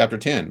 Acts chapter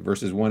 10,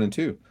 verses 1 and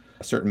 2.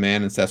 A certain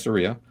man in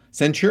Caesarea,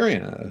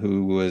 centurion,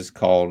 who was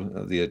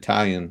called the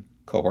Italian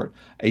cohort,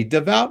 a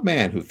devout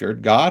man who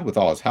feared God with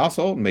all his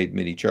household, made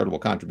many charitable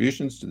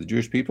contributions to the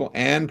Jewish people,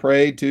 and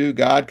prayed to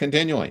God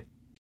continually.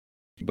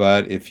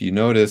 But if you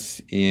notice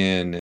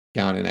in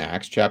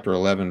Acts chapter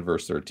 11,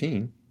 verse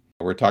 13,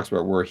 where it talks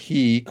about where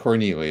he,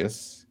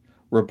 Cornelius,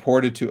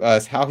 reported to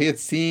us how he had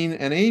seen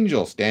an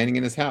angel standing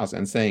in his house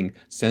and saying,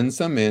 "Send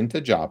some men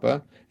to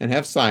Joppa and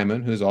have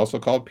Simon, who is also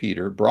called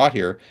Peter, brought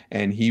here,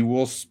 and he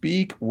will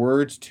speak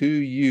words to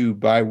you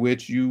by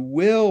which you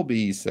will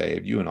be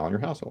saved, you and all your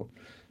household."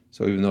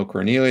 So even though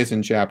Cornelius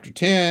in chapter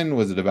 10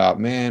 was a devout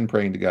man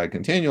praying to God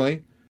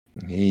continually,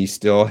 he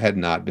still had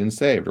not been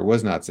saved or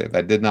was not saved.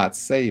 That did not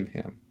save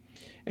him.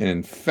 And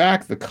in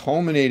fact, the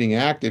culminating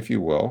act, if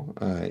you will,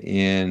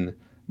 in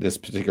this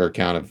particular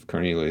account of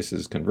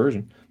Cornelius's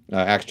conversion,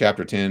 Acts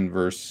chapter 10,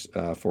 verse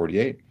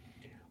 48,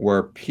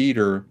 where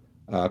Peter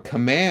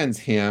commands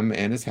him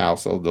and his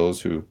household,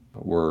 those who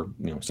were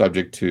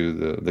subject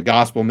to the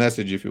gospel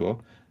message, if you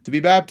will, to be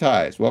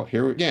baptized. Well,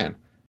 here again,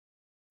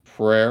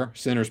 prayer,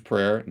 sinner's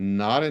prayer,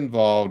 not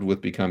involved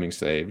with becoming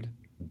saved.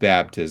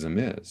 Baptism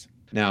is.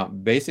 Now,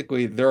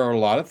 basically, there are a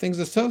lot of things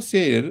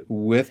associated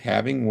with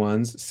having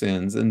one's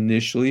sins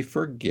initially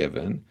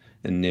forgiven,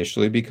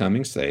 initially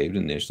becoming saved,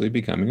 initially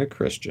becoming a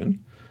Christian.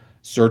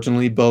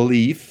 Certainly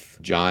belief,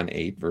 John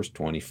 8, verse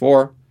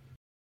 24,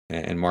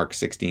 and Mark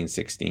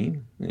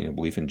 16:16,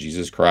 belief in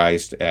Jesus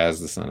Christ as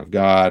the Son of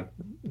God,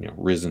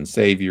 risen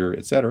Savior,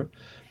 etc.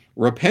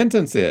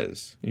 Repentance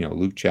is,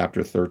 Luke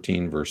chapter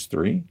 13, verse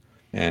 3,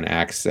 and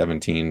Acts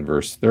 17,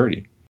 verse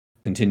 30.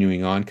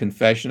 Continuing on,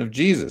 confession of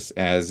Jesus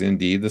as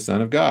indeed the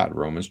Son of God,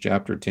 Romans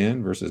chapter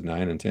 10, verses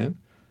 9 and 10,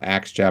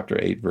 Acts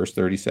chapter 8, verse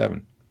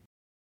 37.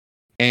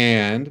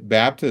 And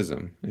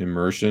baptism,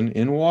 immersion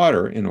in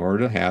water in order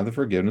to have the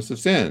forgiveness of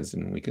sins.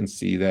 And we can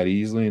see that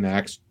easily in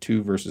Acts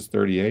 2, verses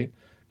 38,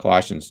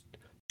 Colossians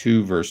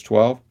 2, verse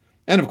 12,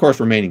 and of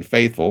course remaining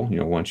faithful,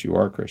 once you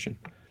are a Christian.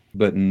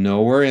 But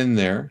nowhere in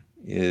there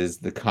is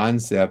the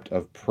concept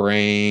of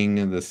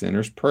praying the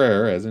sinner's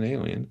prayer as an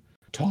alien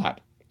taught,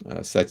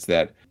 such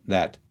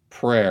that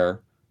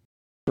prayer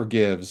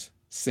forgives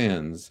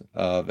sins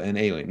of an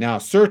alien. Now,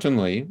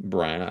 certainly,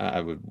 Brian, I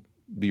would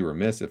be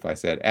remiss if I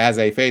said, as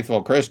a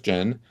faithful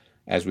Christian,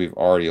 as we've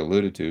already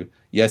alluded to,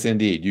 yes,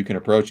 indeed, you can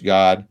approach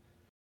God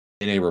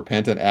in a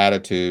repentant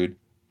attitude,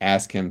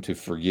 ask him to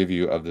forgive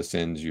you of the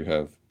sins you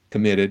have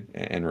committed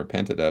and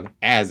repented of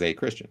as a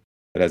Christian.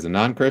 But as a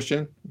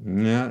non-Christian,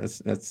 no,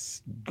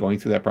 that's going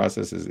through that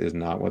process is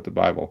not what the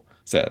Bible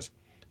says.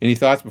 Any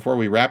thoughts before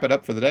we wrap it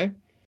up for the day?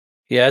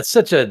 Yeah, it's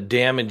such a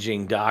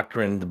damaging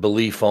doctrine, the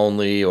belief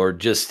only, or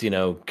just,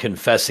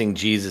 confessing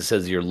Jesus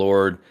as your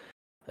Lord.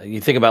 You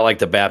think about like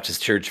the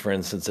Baptist church, for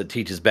instance, that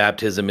teaches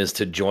baptism is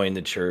to join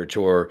the church,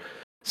 or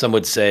some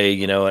would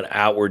say, an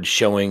outward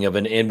showing of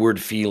an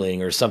inward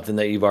feeling or something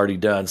that you've already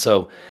done.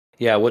 So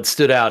yeah, what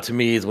stood out to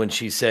me is when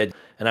she said,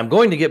 and I'm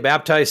going to get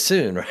baptized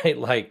soon, right?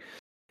 Like,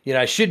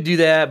 I should do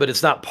that, but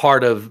it's not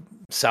part of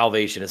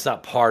salvation. It's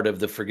not part of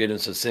the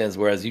forgiveness of sins.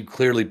 Whereas you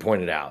clearly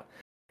pointed out,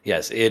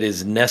 yes, it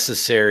is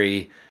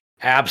necessary,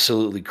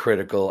 absolutely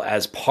critical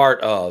as part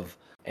of,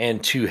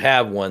 and to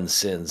have one's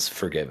sins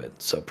forgiven.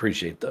 So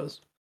appreciate those.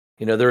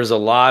 There's a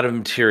lot of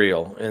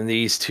material in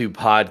these two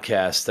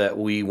podcasts that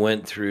we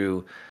went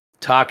through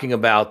talking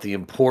about the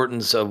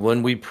importance of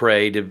when we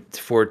pray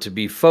for it to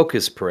be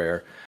focused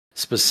prayer,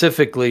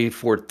 specifically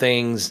for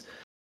things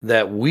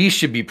that we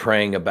should be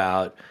praying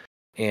about.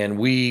 And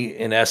we,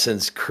 in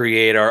essence,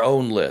 create our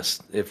own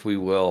list, if we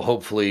will.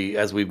 Hopefully,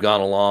 as we've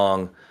gone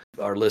along,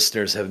 our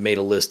listeners have made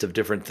a list of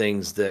different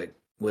things that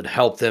would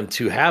help them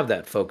to have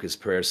that focused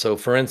prayer. So,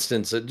 for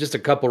instance, just a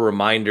couple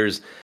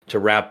reminders to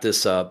wrap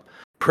this up.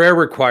 Prayer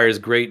requires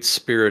great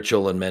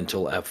spiritual and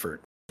mental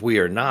effort. If we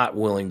are not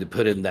willing to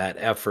put in that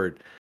effort,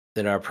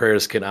 then our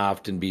prayers can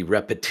often be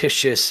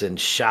repetitious and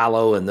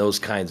shallow and those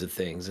kinds of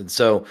things. And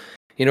so,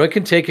 it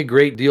can take a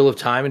great deal of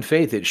time and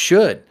faith. It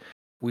should.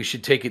 We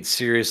should take it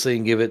seriously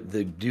and give it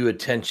the due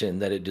attention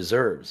that it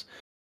deserves.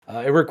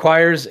 It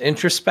requires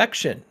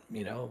introspection.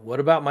 What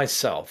about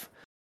myself?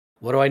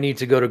 What do I need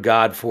to go to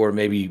God for?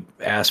 Maybe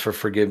ask for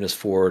forgiveness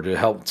for, to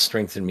help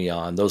strengthen me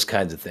on, those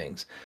kinds of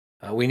things.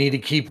 We need to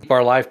keep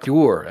our life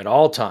pure at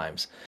all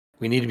times.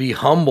 We need to be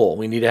humble.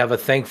 We need to have a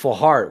thankful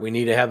heart. We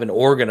need to have an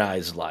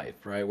organized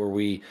life, right, where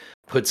we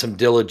put some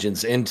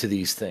diligence into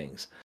these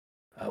things.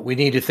 We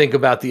need to think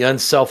about the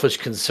unselfish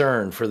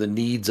concern for the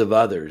needs of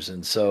others.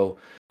 And so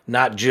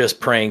not just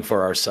praying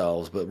for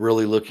ourselves, but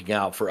really looking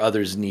out for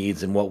others'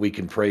 needs and what we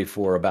can pray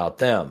for about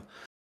them.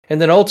 And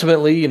then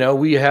ultimately,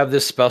 we have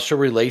this special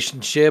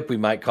relationship. We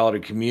might call it a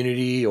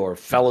community or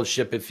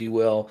fellowship, if you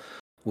will,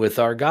 with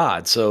our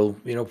God. So,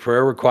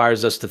 prayer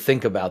requires us to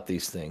think about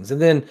these things.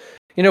 And then,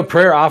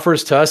 prayer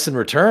offers to us in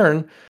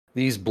return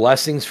these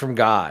blessings from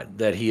God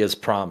that he has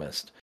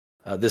promised.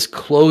 This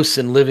close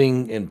and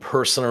living and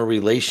personal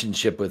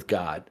relationship with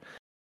God.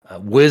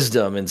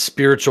 Wisdom and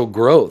spiritual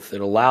growth. It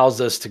allows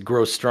us to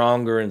grow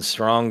stronger and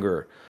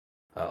stronger.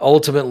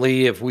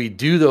 Ultimately, if we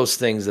do those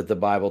things that the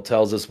Bible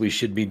tells us we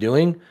should be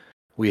doing,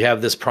 we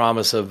have this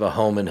promise of a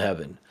home in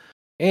heaven.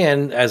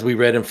 And as we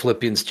read in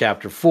Philippians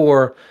chapter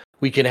 4,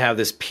 we can have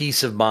this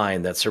peace of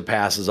mind that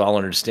surpasses all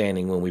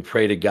understanding when we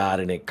pray to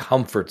God, and it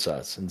comforts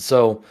us. And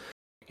so,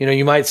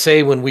 you might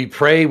say when we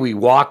pray, we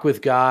walk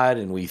with God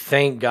and we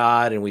thank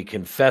God and we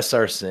confess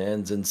our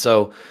sins. And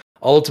so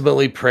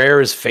ultimately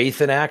prayer is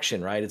faith in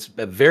action, right? It's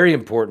a very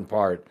important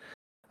part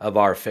of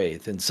our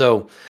faith. And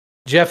so,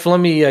 Jeff, let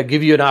me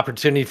give you an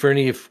opportunity for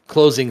any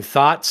closing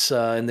thoughts,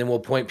 and then we'll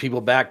point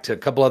people back to a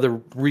couple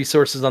other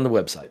resources on the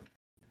website.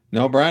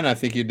 No, Brian, I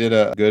think you did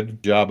a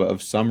good job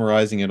of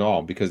summarizing it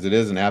all because it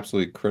is an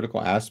absolutely critical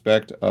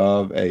aspect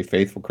of a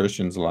faithful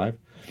Christian's life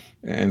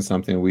and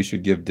something we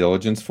should give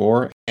diligence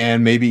for,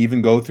 and maybe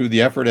even go through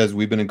the effort, as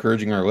we've been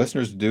encouraging our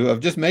listeners to do,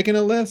 of just making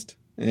a list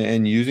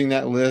and using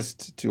that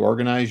list to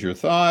organize your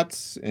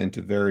thoughts and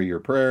to vary your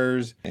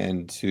prayers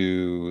and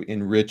to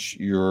enrich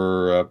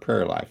your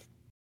prayer life.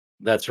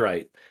 That's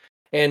right.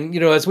 And,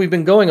 as we've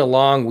been going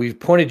along, we've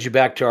pointed you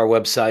back to our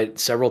website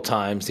several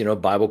times,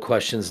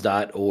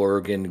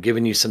 BibleQuestions.org, and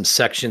given you some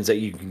sections that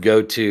you can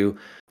go to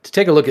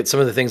take a look at some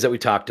of the things that we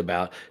talked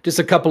about. Just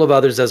a couple of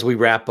others as we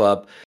wrap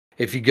up.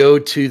 If you go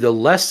to the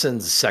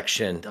lessons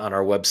section on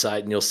our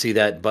website, and you'll see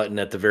that button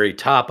at the very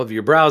top of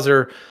your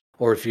browser,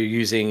 or if you're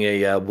using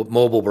a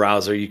mobile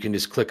browser, you can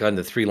just click on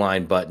the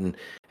 3-line button,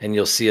 and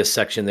you'll see a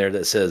section there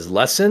that says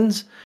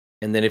lessons.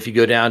 And then if you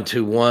go down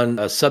to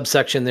a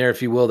subsection there,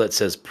 if you will, that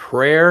says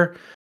prayer,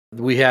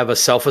 we have a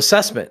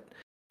self-assessment.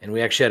 And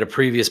we actually had a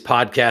previous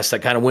podcast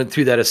that kind of went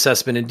through that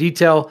assessment in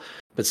detail,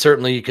 but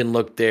certainly you can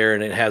look there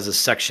and it has a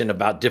section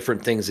about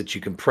different things that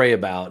you can pray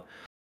about.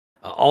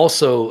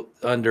 Also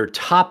under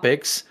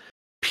topics,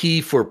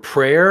 P for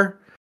prayer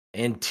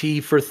and T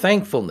for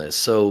thankfulness.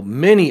 So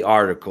many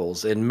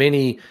articles and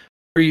many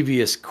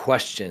previous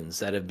questions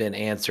that have been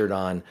answered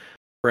on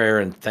prayer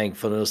and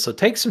thankfulness. So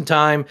take some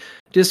time,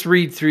 just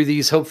read through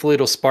these. Hopefully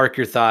it'll spark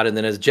your thought. And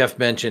then as Jeff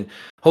mentioned,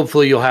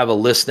 hopefully you'll have a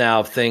list now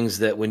of things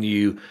that when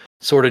you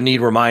sort of need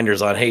reminders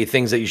on, hey,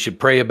 things that you should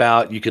pray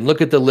about, you can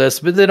look at the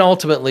list. But then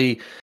ultimately,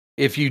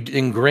 if you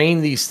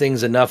ingrain these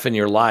things enough in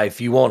your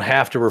life, you won't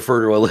have to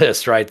refer to a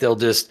list, right? They'll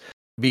just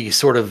be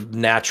sort of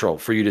natural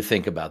for you to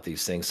think about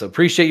these things. So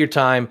appreciate your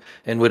time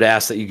and would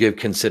ask that you give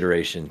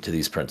consideration to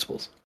these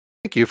principles.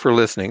 Thank you for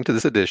listening to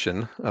this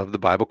edition of the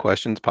Bible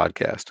Questions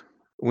podcast.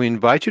 We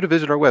invite you to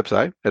visit our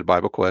website at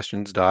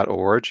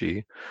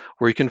BibleQuestions.org,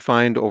 where you can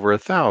find over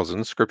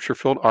 1,000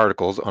 scripture-filled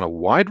articles on a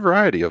wide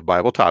variety of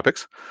Bible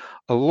topics,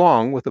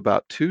 along with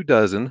about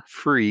 24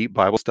 free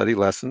Bible study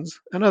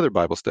lessons and other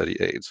Bible study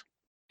aids.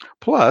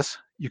 Plus,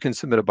 you can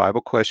submit a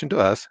Bible question to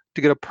us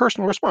to get a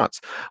personal response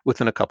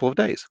within a couple of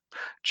days.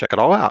 Check it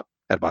all out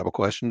at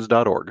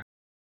BibleQuestions.org.